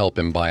 offered to help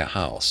him buy a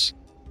house.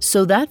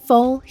 So that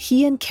fall,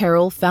 he and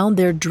Carol found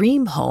their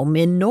dream home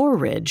in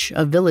Norridge,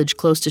 a village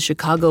close to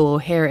Chicago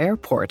O'Hare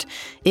Airport.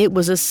 It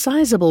was a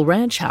sizable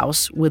ranch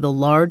house with a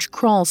large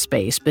crawl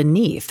space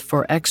beneath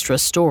for extra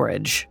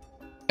storage.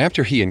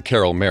 After he and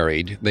Carol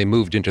married, they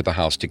moved into the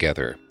house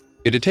together.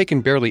 It had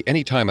taken barely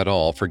any time at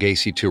all for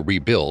Gacy to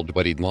rebuild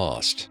what he'd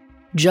lost.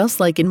 Just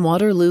like in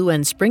Waterloo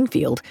and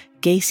Springfield,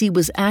 Gacy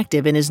was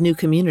active in his new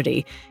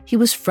community. He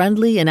was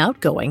friendly and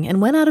outgoing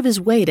and went out of his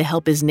way to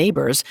help his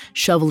neighbors,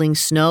 shoveling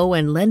snow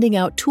and lending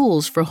out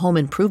tools for home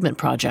improvement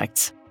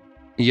projects.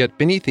 Yet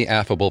beneath the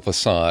affable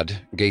facade,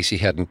 Gacy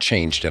hadn't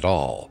changed at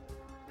all.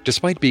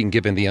 Despite being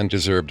given the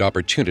undeserved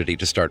opportunity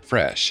to start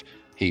fresh,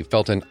 he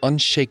felt an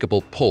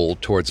unshakable pull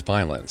towards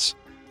violence,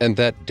 and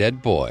that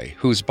dead boy,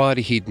 whose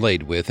body he'd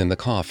laid with in the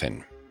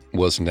coffin,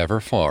 was never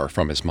far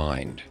from his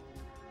mind.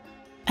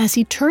 As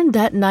he turned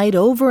that night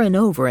over and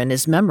over in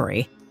his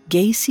memory,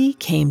 Gacy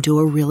came to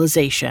a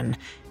realization.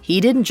 He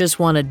didn't just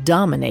want to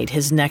dominate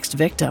his next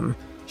victim.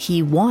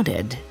 He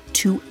wanted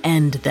to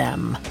end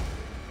them.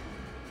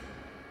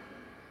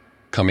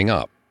 Coming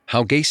up,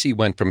 how Gacy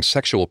went from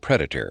sexual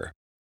predator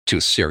to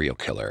serial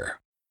killer.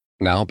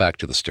 Now back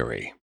to the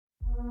story.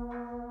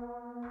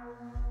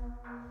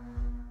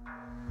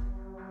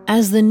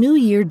 As the new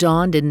year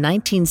dawned in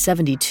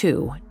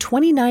 1972,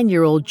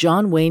 29-year-old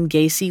John Wayne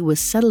Gacy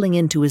was settling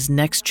into his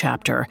next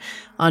chapter.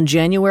 On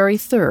January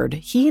 3rd,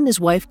 he and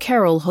his wife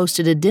Carol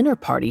hosted a dinner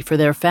party for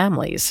their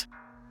families.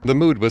 The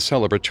mood was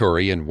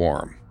celebratory and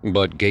warm,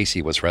 but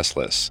Gacy was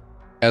restless.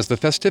 As the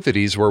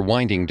festivities were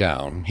winding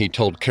down, he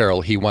told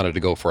Carol he wanted to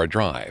go for a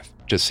drive,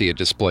 to see a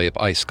display of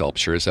ice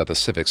sculptures at the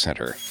Civic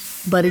Center.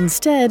 But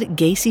instead,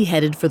 Gacy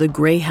headed for the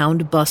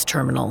Greyhound bus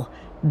terminal.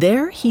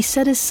 There, he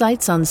set his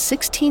sights on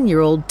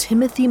 16-year-old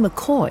Timothy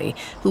McCoy,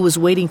 who was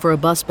waiting for a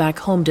bus back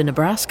home to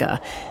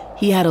Nebraska.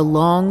 He had a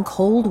long,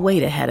 cold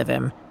wait ahead of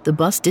him. The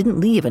bus didn't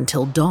leave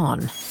until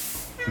dawn.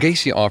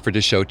 Gacy offered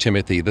to show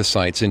Timothy the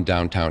sights in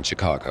downtown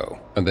Chicago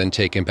and then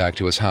take him back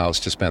to his house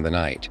to spend the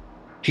night.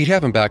 He'd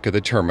have him back at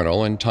the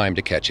terminal in time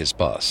to catch his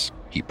bus.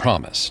 He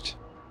promised.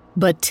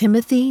 But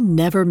Timothy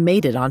never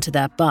made it onto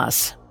that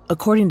bus.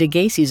 According to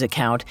Gacy's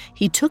account,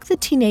 he took the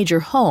teenager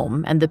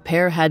home and the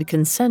pair had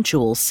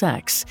consensual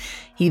sex.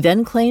 He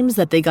then claims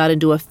that they got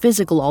into a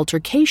physical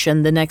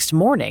altercation the next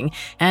morning,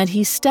 and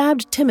he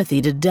stabbed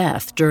Timothy to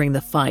death during the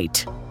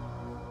fight.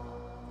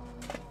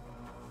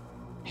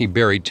 He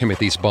buried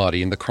Timothy's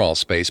body in the crawl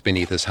space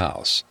beneath his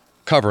house,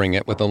 covering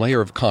it with a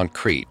layer of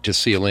concrete to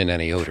seal in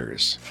any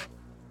odors.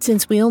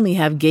 Since we only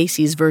have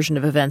Gacy's version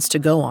of events to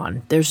go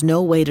on, there's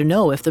no way to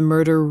know if the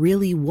murder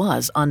really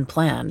was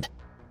unplanned.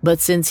 But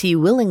since he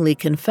willingly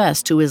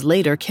confessed to his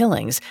later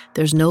killings,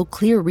 there's no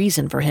clear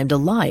reason for him to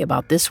lie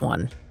about this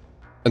one.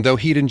 And though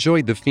he'd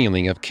enjoyed the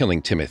feeling of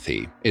killing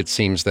Timothy, it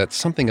seems that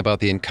something about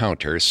the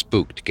encounter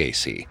spooked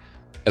Gacy.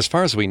 As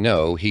far as we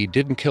know, he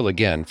didn't kill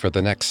again for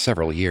the next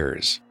several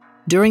years.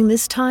 During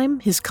this time,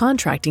 his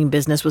contracting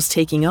business was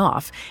taking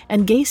off,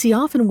 and Gacy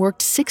often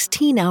worked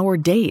 16-hour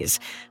days,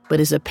 but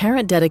his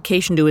apparent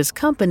dedication to his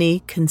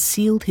company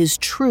concealed his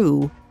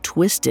true,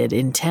 twisted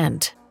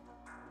intent.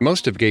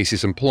 Most of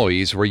Gacy's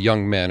employees were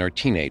young men or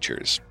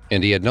teenagers,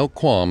 and he had no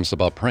qualms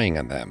about preying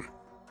on them.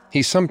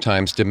 He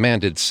sometimes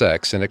demanded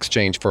sex in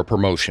exchange for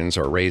promotions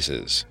or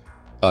raises.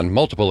 On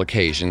multiple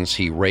occasions,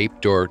 he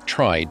raped or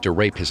tried to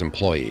rape his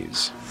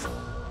employees.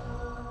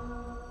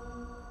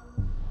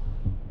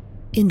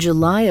 In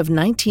July of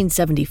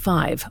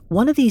 1975,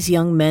 one of these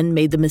young men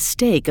made the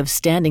mistake of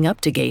standing up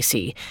to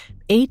Gacy.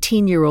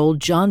 18-year-old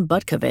John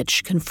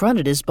Butkovich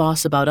confronted his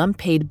boss about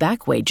unpaid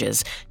back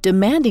wages,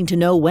 demanding to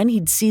know when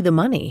he'd see the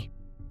money.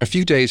 A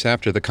few days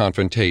after the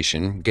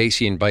confrontation,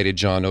 Gacy invited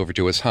John over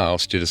to his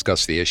house to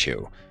discuss the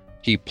issue.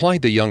 He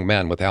plied the young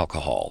man with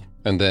alcohol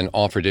and then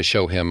offered to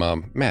show him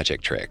a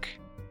magic trick.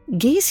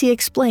 Gacy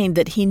explained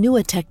that he knew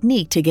a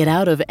technique to get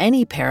out of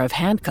any pair of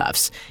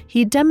handcuffs.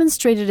 He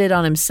demonstrated it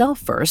on himself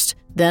first,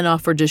 then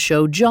offered to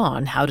show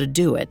John how to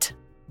do it.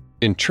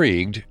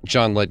 Intrigued,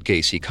 John let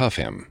Gacy cuff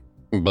him.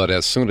 But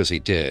as soon as he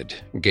did,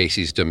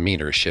 Gacy's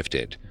demeanor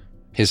shifted.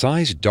 His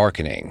eyes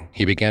darkening,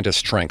 he began to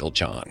strangle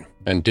John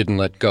and didn't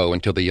let go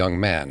until the young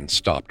man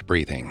stopped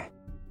breathing.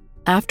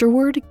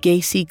 Afterward,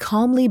 Gacy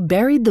calmly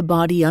buried the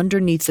body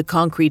underneath the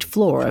concrete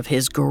floor of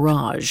his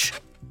garage.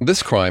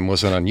 This crime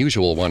was an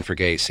unusual one for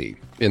Gacy,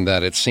 in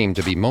that it seemed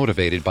to be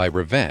motivated by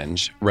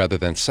revenge rather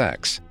than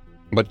sex.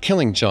 But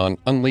killing John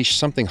unleashed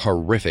something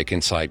horrific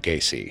inside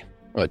Gacy,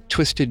 a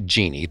twisted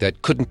genie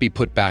that couldn't be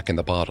put back in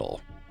the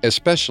bottle,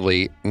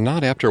 especially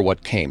not after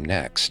what came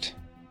next.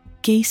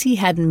 Gacy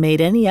hadn't made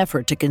any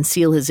effort to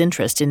conceal his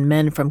interest in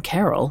men from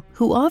Carroll,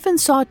 who often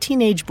saw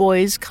teenage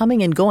boys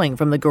coming and going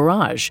from the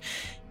garage.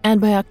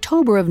 And by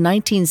October of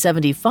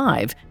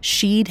 1975,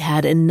 she'd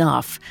had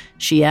enough.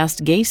 She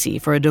asked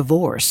Gacy for a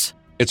divorce.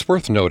 It's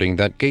worth noting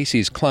that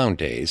Gacy's clown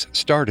days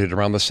started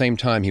around the same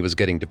time he was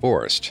getting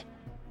divorced.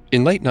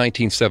 In late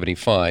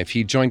 1975,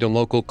 he joined a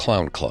local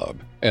clown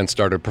club and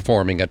started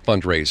performing at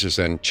fundraisers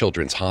and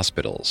children's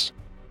hospitals.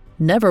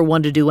 Never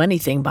one to do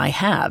anything by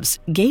halves,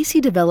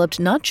 Gacy developed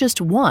not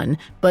just one,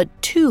 but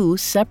two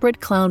separate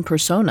clown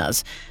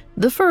personas.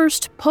 The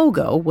first,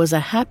 Pogo, was a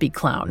happy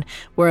clown,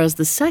 whereas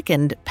the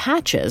second,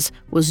 Patches,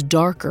 was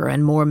darker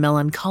and more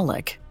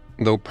melancholic.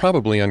 Though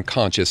probably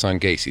unconscious on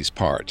Gacy's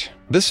part,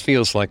 this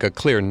feels like a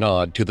clear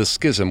nod to the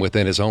schism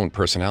within his own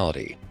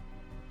personality.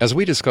 As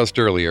we discussed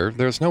earlier,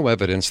 there's no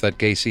evidence that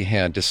Gacy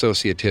had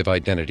dissociative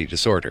identity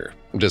disorder,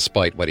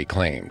 despite what he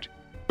claimed.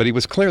 But he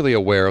was clearly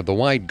aware of the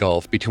wide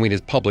gulf between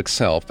his public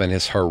self and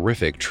his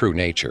horrific true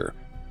nature,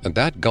 and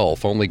that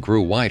gulf only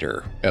grew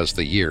wider as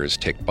the years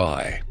ticked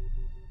by.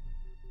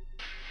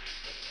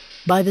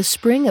 By the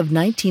spring of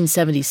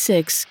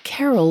 1976,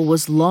 Carroll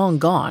was long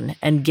gone,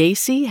 and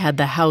Gacy had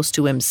the house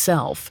to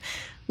himself.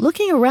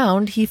 Looking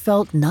around, he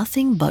felt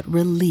nothing but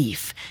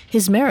relief.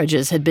 His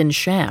marriages had been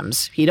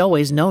shams. He'd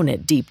always known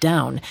it deep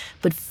down.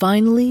 But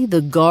finally, the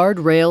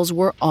guardrails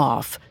were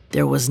off.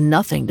 There was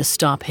nothing to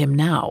stop him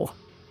now.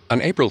 On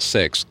April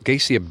 6,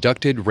 Gacy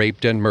abducted,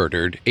 raped, and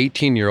murdered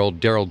 18-year-old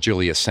Darrell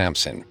Julius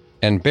Sampson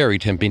and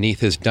buried him beneath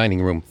his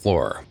dining room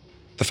floor.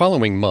 The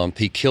following month,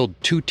 he killed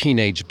 2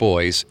 teenage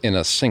boys in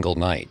a single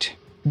night.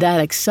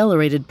 That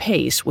accelerated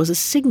pace was a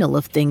signal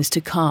of things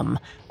to come.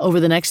 Over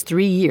the next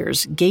 3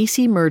 years,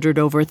 Gacy murdered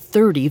over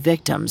 30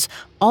 victims,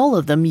 all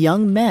of them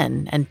young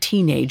men and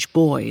teenage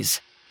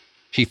boys.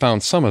 He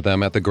found some of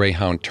them at the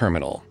Greyhound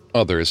terminal,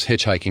 others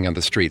hitchhiking on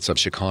the streets of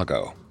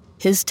Chicago.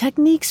 His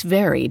techniques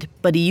varied,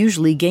 but he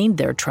usually gained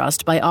their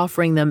trust by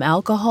offering them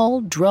alcohol,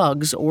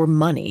 drugs, or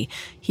money.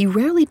 He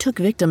rarely took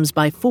victims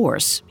by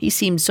force. He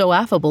seemed so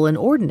affable and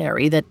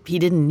ordinary that he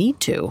didn't need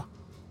to.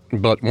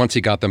 But once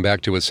he got them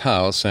back to his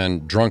house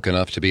and drunk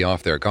enough to be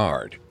off their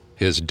guard,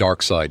 his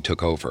dark side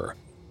took over.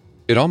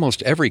 In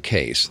almost every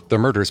case, the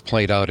murders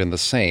played out in the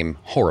same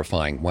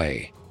horrifying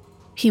way.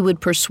 He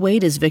would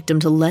persuade his victim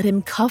to let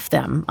him cuff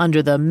them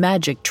under the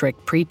magic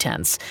trick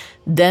pretense.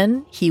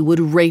 Then he would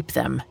rape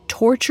them,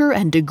 torture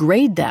and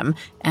degrade them,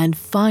 and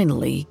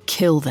finally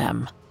kill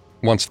them.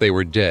 Once they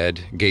were dead,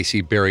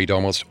 Gacy buried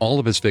almost all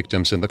of his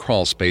victims in the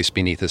crawl space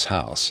beneath his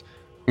house,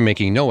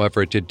 making no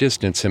effort to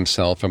distance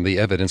himself from the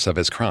evidence of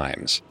his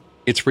crimes.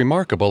 It's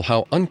remarkable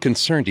how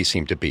unconcerned he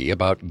seemed to be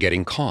about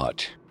getting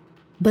caught.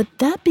 But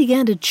that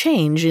began to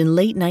change in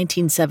late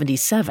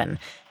 1977.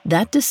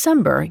 That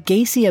December,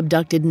 Gacy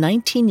abducted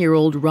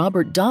 19-year-old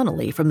Robert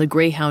Donnelly from the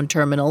Greyhound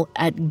terminal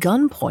at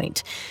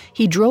gunpoint.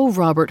 He drove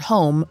Robert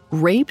home,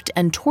 raped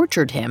and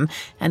tortured him,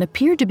 and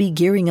appeared to be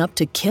gearing up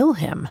to kill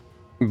him.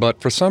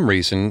 But for some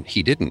reason,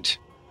 he didn't.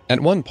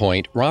 At one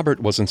point, Robert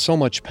was in so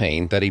much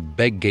pain that he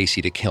begged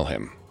Gacy to kill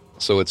him.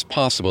 So it's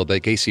possible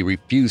that Gacy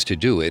refused to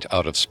do it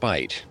out of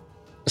spite.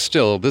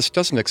 Still, this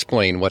doesn't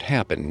explain what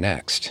happened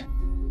next.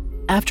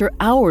 After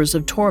hours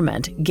of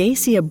torment,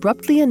 Gacy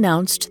abruptly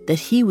announced that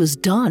he was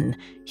done.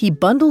 He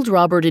bundled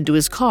Robert into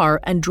his car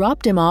and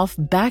dropped him off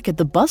back at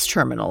the bus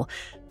terminal.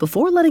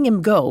 Before letting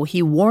him go,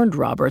 he warned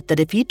Robert that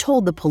if he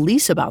told the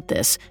police about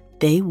this,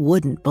 they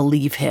wouldn't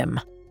believe him.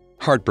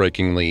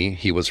 Heartbreakingly,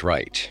 he was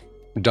right.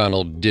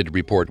 Donald did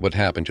report what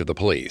happened to the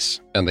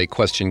police, and they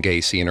questioned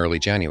Gacy in early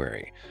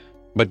January.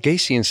 But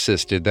Gacy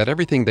insisted that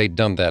everything they'd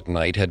done that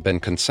night had been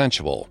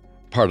consensual,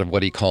 part of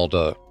what he called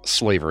a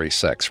slavery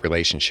sex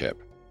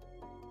relationship.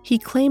 He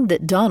claimed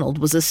that Donald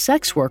was a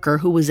sex worker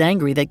who was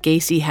angry that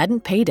Gacy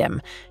hadn't paid him.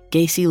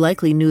 Gacy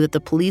likely knew that the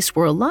police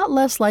were a lot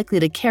less likely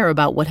to care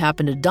about what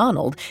happened to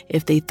Donald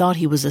if they thought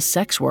he was a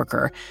sex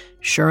worker.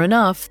 Sure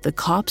enough, the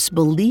cops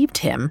believed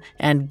him,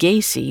 and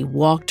Gacy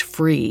walked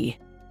free.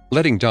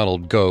 Letting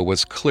Donald go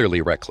was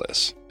clearly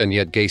reckless, and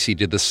yet Gacy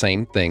did the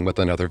same thing with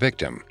another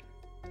victim.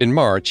 In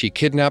March, he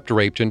kidnapped,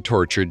 raped, and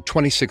tortured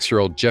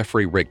 26-year-old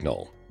Jeffrey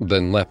Rignall,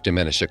 then left him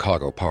in a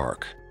Chicago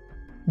park.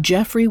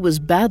 Jeffrey was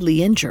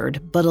badly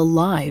injured, but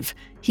alive.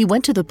 He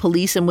went to the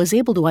police and was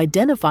able to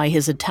identify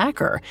his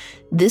attacker.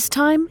 This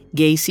time,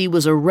 Gacy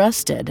was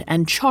arrested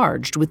and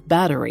charged with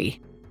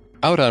battery.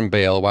 Out on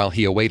bail while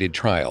he awaited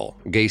trial,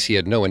 Gacy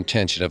had no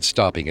intention of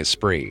stopping his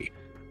spree.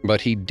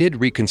 But he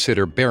did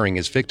reconsider burying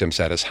his victims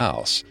at his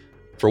house.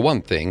 For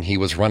one thing, he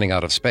was running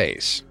out of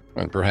space,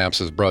 and perhaps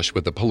his brush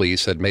with the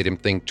police had made him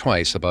think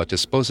twice about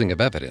disposing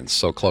of evidence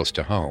so close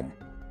to home.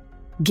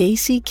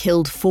 Gacy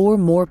killed 4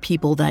 more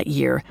people that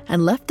year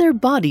and left their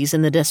bodies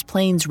in the Des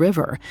Plaines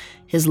River.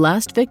 His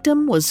last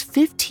victim was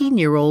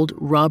 15-year-old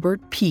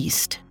Robert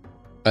Piest.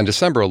 On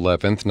December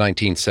 11,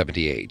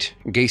 1978,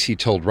 Gacy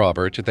told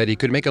Robert that he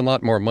could make a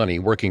lot more money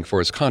working for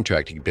his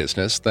contracting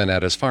business than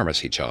at his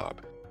pharmacy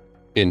job.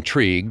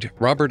 Intrigued,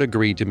 Robert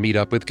agreed to meet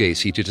up with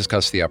Gacy to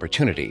discuss the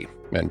opportunity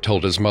and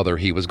told his mother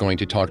he was going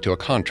to talk to a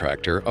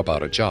contractor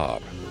about a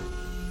job.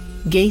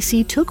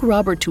 Gacy took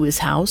Robert to his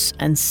house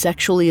and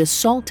sexually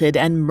assaulted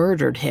and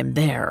murdered him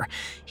there.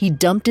 He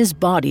dumped his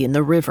body in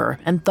the river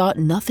and thought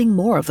nothing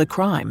more of the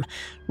crime.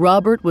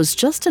 Robert was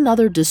just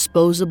another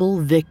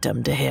disposable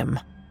victim to him.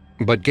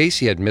 But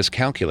Gacy had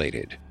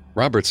miscalculated.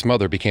 Robert's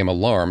mother became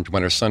alarmed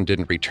when her son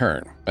didn't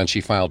return, and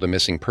she filed a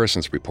missing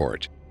persons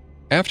report.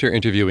 After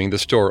interviewing the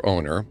store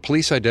owner,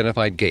 police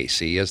identified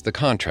Gacy as the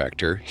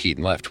contractor he'd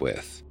left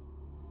with.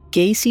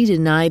 Gacy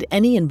denied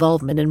any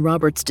involvement in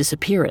Robert's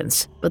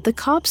disappearance, but the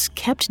cops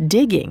kept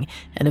digging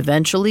and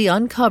eventually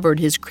uncovered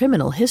his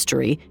criminal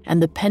history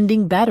and the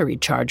pending battery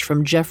charge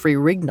from Jeffrey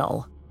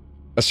Rignall.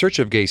 A search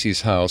of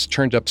Gacy's house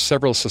turned up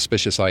several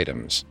suspicious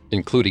items,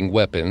 including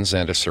weapons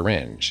and a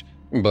syringe,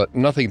 but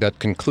nothing that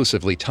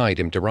conclusively tied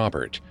him to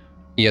Robert.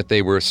 Yet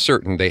they were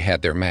certain they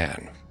had their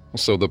man,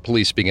 so the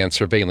police began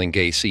surveilling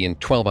Gacy in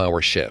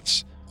 12-hour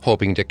shifts,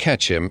 hoping to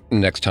catch him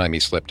next time he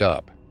slipped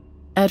up.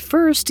 At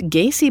first,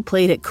 Gacy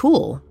played it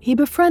cool. He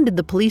befriended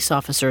the police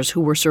officers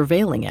who were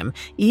surveilling him,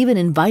 even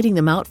inviting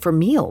them out for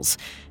meals.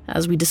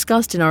 As we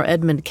discussed in our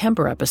Edmund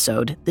Kemper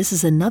episode, this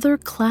is another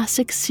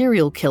classic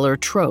serial killer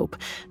trope,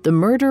 the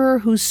murderer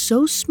who's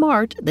so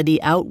smart that he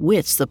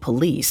outwits the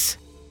police.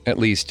 At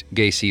least,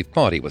 Gacy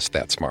thought he was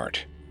that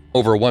smart.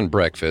 Over one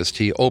breakfast,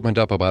 he opened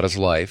up about his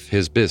life,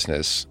 his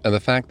business, and the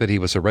fact that he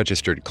was a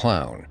registered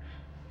clown.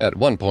 At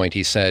one point,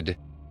 he said,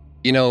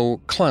 "You know,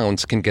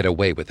 clowns can get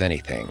away with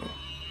anything."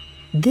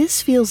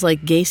 This feels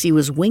like Gacy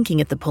was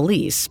winking at the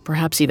police,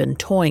 perhaps even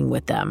toying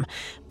with them.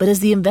 But as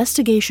the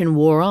investigation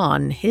wore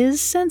on, his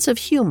sense of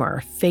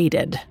humor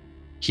faded.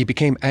 He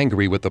became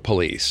angry with the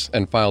police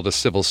and filed a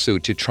civil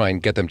suit to try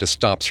and get them to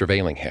stop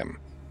surveilling him.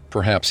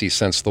 Perhaps he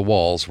sensed the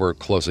walls were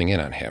closing in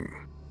on him.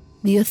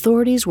 The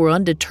authorities were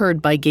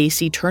undeterred by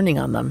Gacy turning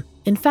on them.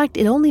 In fact,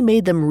 it only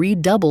made them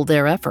redouble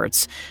their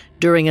efforts.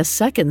 During a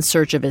second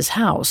search of his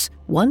house,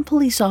 one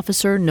police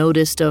officer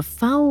noticed a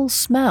foul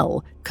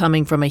smell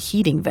coming from a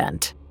heating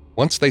vent.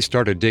 Once they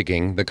started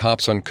digging, the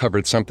cops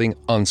uncovered something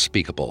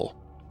unspeakable: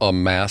 a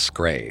mass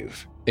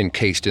grave,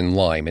 encased in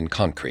lime and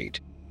concrete.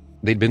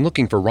 They'd been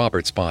looking for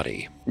Robert's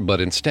body, But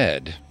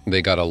instead,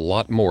 they got a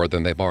lot more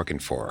than they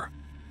bargained for.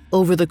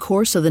 Over the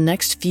course of the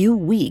next few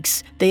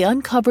weeks, they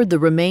uncovered the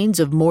remains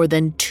of more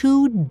than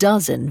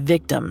 24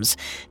 victims.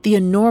 The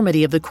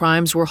enormity of the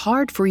crimes were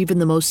hard for even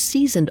the most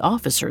seasoned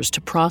officers to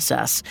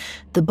process.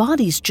 The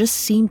bodies just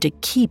seemed to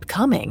keep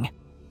coming.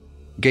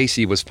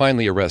 Gacy was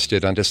finally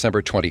arrested on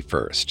December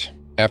 21st.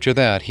 After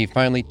that, he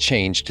finally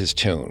changed his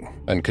tune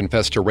and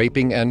confessed to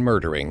raping and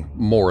murdering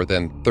more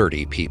than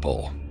 30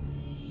 people.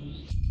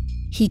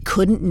 He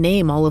couldn't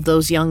name all of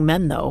those young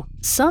men, though.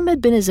 Some had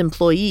been his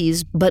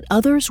employees, but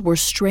others were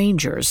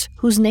strangers,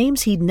 whose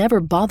names he'd never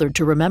bothered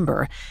to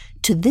remember.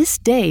 To this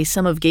day,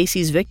 some of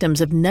Gacy's victims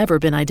have never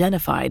been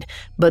identified,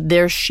 but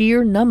their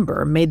sheer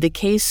number made the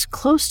case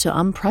close to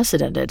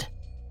unprecedented.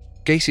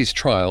 Gacy's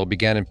trial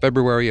began in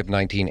February of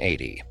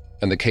 1980,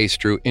 and the case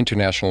drew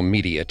international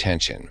media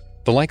attention,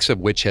 the likes of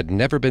which had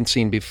never been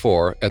seen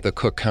before at the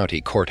Cook County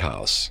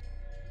Courthouse.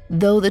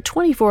 Though the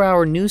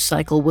 24-hour news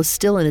cycle was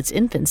still in its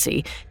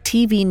infancy,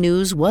 TV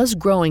news was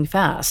growing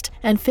fast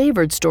and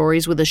favored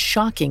stories with a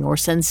shocking or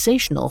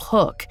sensational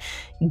hook.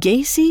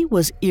 Gacy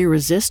was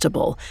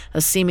irresistible,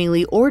 a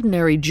seemingly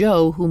ordinary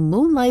Joe who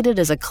moonlighted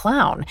as a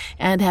clown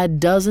and had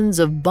dozens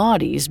of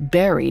bodies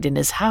buried in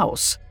his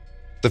house.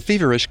 The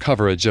feverish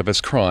coverage of his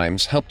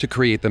crimes helped to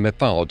create the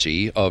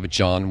mythology of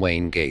John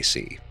Wayne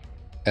Gacy,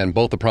 and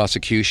both the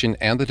prosecution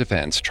and the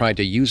defense tried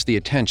to use the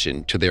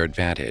attention to their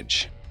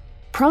advantage.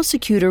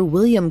 Prosecutor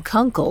William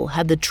Kunkel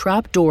had the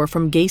trapdoor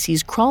from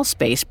Gacy's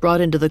crawlspace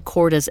brought into the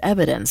court as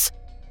evidence.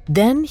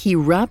 Then he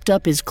wrapped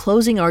up his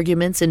closing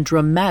arguments in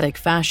dramatic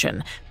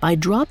fashion by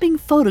dropping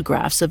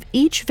photographs of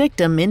each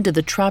victim into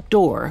the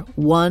trapdoor,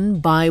 one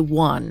by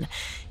one.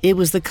 It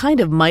was the kind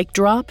of mic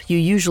drop you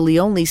usually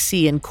only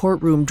see in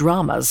courtroom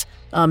dramas,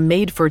 a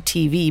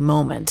made-for-TV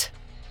moment.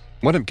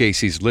 One of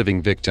Gacy's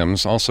living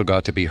victims also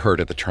got to be heard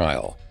at the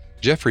trial.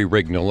 Jeffrey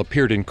Rignall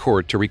appeared in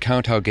court to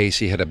recount how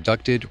Gacy had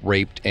abducted,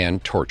 raped,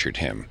 and tortured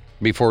him,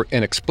 before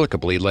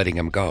inexplicably letting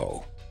him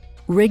go.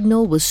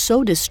 Rignall was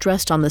so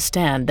distressed on the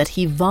stand that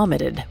he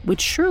vomited,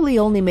 which surely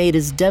only made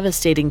his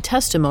devastating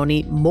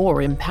testimony more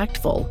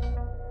impactful.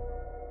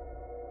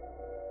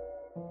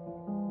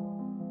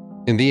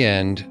 In the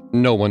end,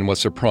 no one was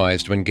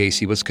surprised when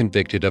Gacy was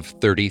convicted of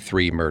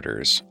 33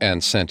 murders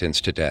and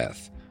sentenced to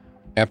death.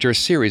 After a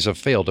series of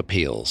failed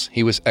appeals,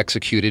 he was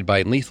executed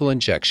by lethal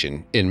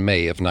injection in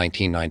May of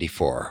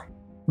 1994.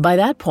 By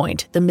that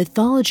point, the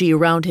mythology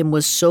around him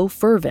was so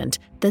fervent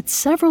that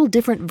several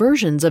different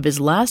versions of his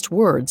last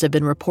words have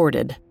been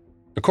reported.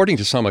 According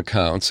to some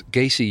accounts,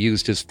 Gacy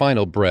used his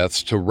final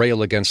breaths to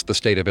rail against the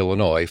state of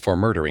Illinois for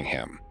murdering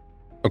him.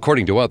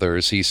 According to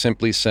others, he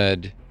simply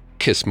said,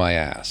 "Kiss my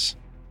ass."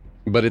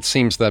 But it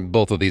seems that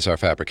both of these are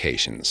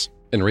fabrications.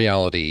 In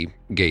reality,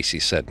 Gacy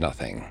said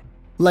nothing.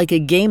 Like a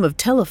game of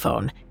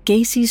telephone,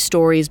 Gacy's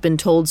story has been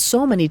told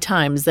so many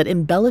times that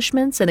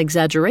embellishments and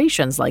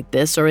exaggerations like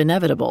this are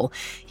inevitable.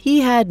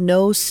 He had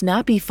no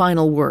snappy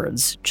final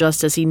words,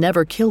 just as he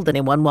never killed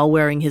anyone while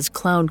wearing his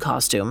clown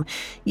costume.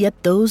 Yet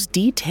those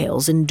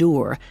details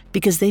endure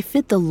because they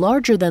fit the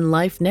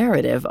larger-than-life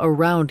narrative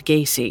around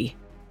Gacy.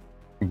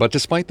 But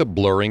despite the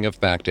blurring of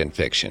fact and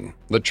fiction,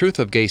 the truth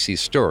of Gacy's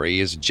story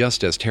is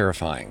just as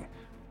terrifying.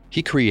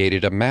 He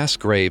created a mass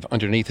grave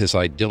underneath his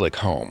idyllic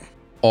home,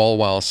 all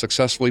while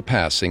successfully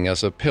passing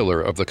as a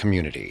pillar of the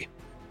community.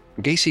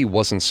 Gacy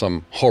wasn't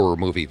some horror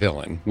movie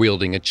villain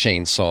wielding a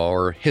chainsaw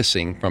or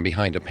hissing from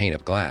behind a pane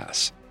of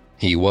glass.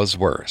 He was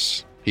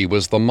worse. He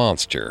was the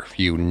monster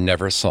you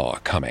never saw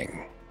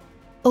coming.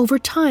 Over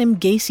time,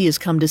 Gacy has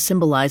come to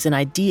symbolize an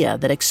idea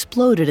that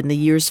exploded in the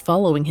years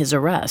following his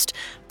arrest,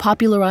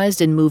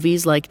 popularized in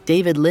movies like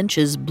David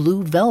Lynch's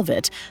Blue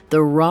Velvet,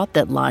 the rot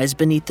that lies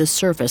beneath the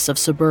surface of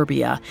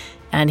suburbia.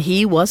 And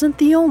he wasn't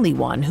the only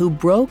one who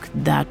broke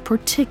that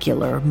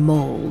particular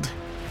mold.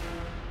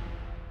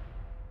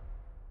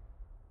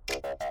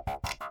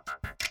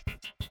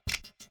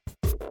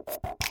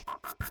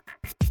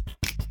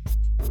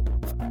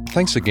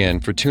 Thanks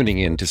again for tuning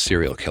in to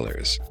Serial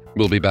Killers.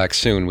 We'll be back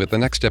soon with the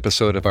next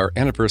episode of our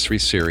anniversary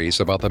series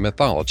about the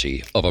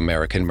mythology of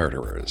American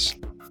murderers.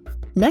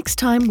 Next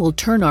time, we'll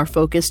turn our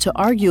focus to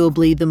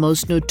arguably the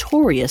most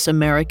notorious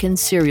American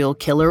serial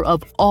killer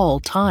of all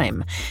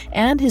time,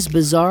 and his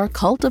bizarre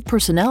cult of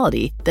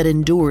personality that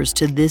endures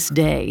to this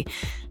day.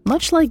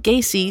 Much like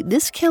Gacy,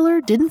 this killer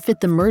didn't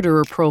fit the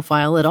murderer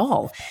profile at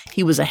all.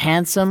 He was a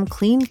handsome,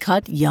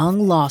 clean-cut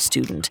young law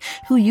student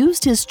who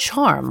used his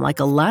charm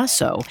like a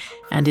lasso,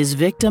 and his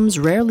victims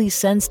rarely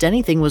sensed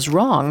anything was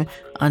wrong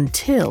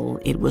until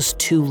it was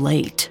too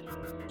late.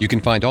 You can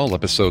find all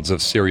episodes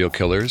of Serial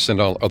Killers and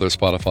all other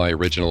Spotify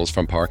originals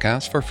from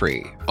Parcast for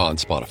free on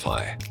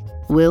Spotify.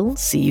 We'll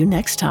see you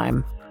next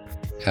time.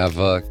 Have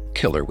a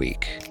killer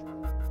week.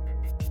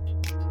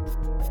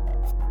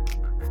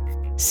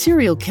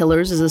 Serial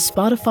Killers is a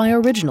Spotify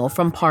original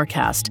from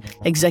Parcast.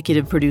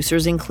 Executive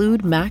producers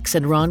include Max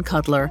and Ron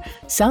Cutler.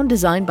 Sound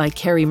design by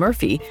Carrie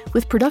Murphy,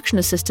 with production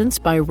assistance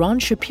by Ron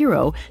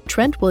Shapiro,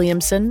 Trent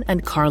Williamson,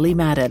 and Carly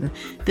Madden.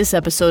 This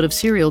episode of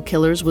Serial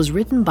Killers was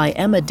written by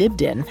Emma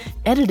Dibdin,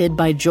 edited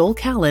by Joel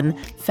Callan,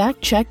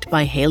 fact-checked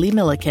by Haley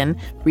Milliken,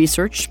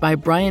 researched by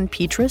Brian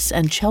Petrus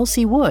and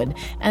Chelsea Wood,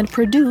 and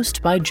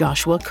produced by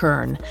Joshua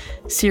Kern.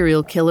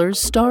 Serial Killers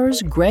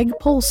stars Greg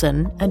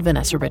Polson and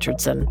Vanessa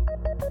Richardson.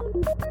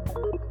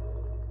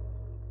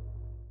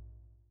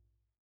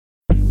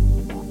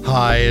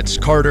 Hi, it's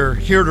Carter,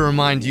 here to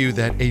remind you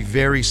that a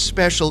very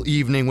special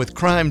evening with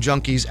crime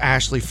junkies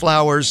Ashley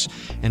Flowers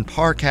and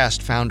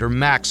Parcast founder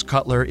Max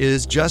Cutler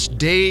is just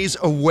days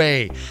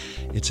away.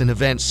 It's an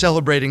event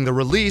celebrating the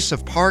release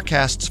of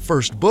Parcast's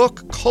first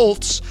book,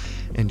 Cults,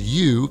 and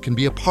you can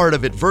be a part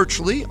of it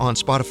virtually on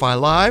Spotify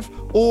Live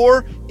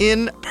or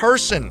in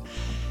person.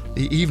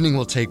 The evening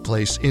will take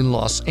place in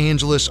Los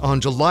Angeles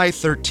on July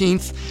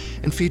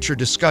 13th and feature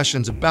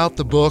discussions about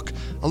the book,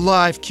 a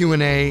live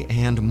Q&A,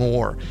 and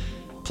more.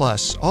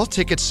 Plus, all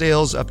ticket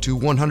sales up to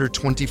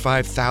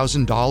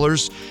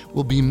 $125,000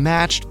 will be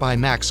matched by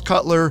Max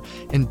Cutler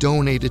and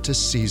donated to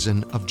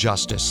Season of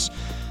Justice,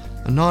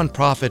 a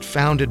nonprofit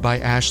founded by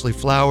Ashley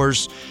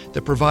Flowers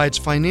that provides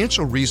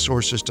financial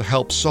resources to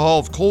help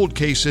solve cold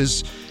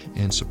cases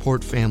and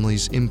support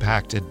families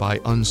impacted by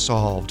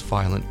unsolved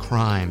violent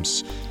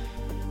crimes.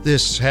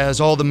 This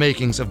has all the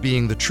makings of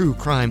being the true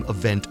crime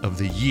event of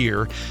the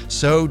year,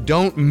 so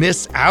don't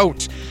miss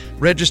out.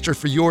 Register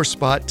for your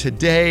spot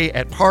today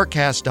at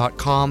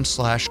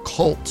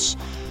parcast.com/cults.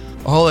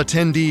 All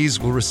attendees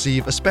will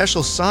receive a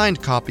special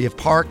signed copy of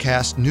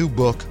Parcast's new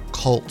book,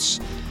 Cults.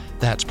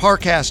 That's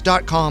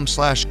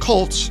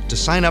parcast.com/cults to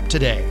sign up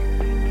today.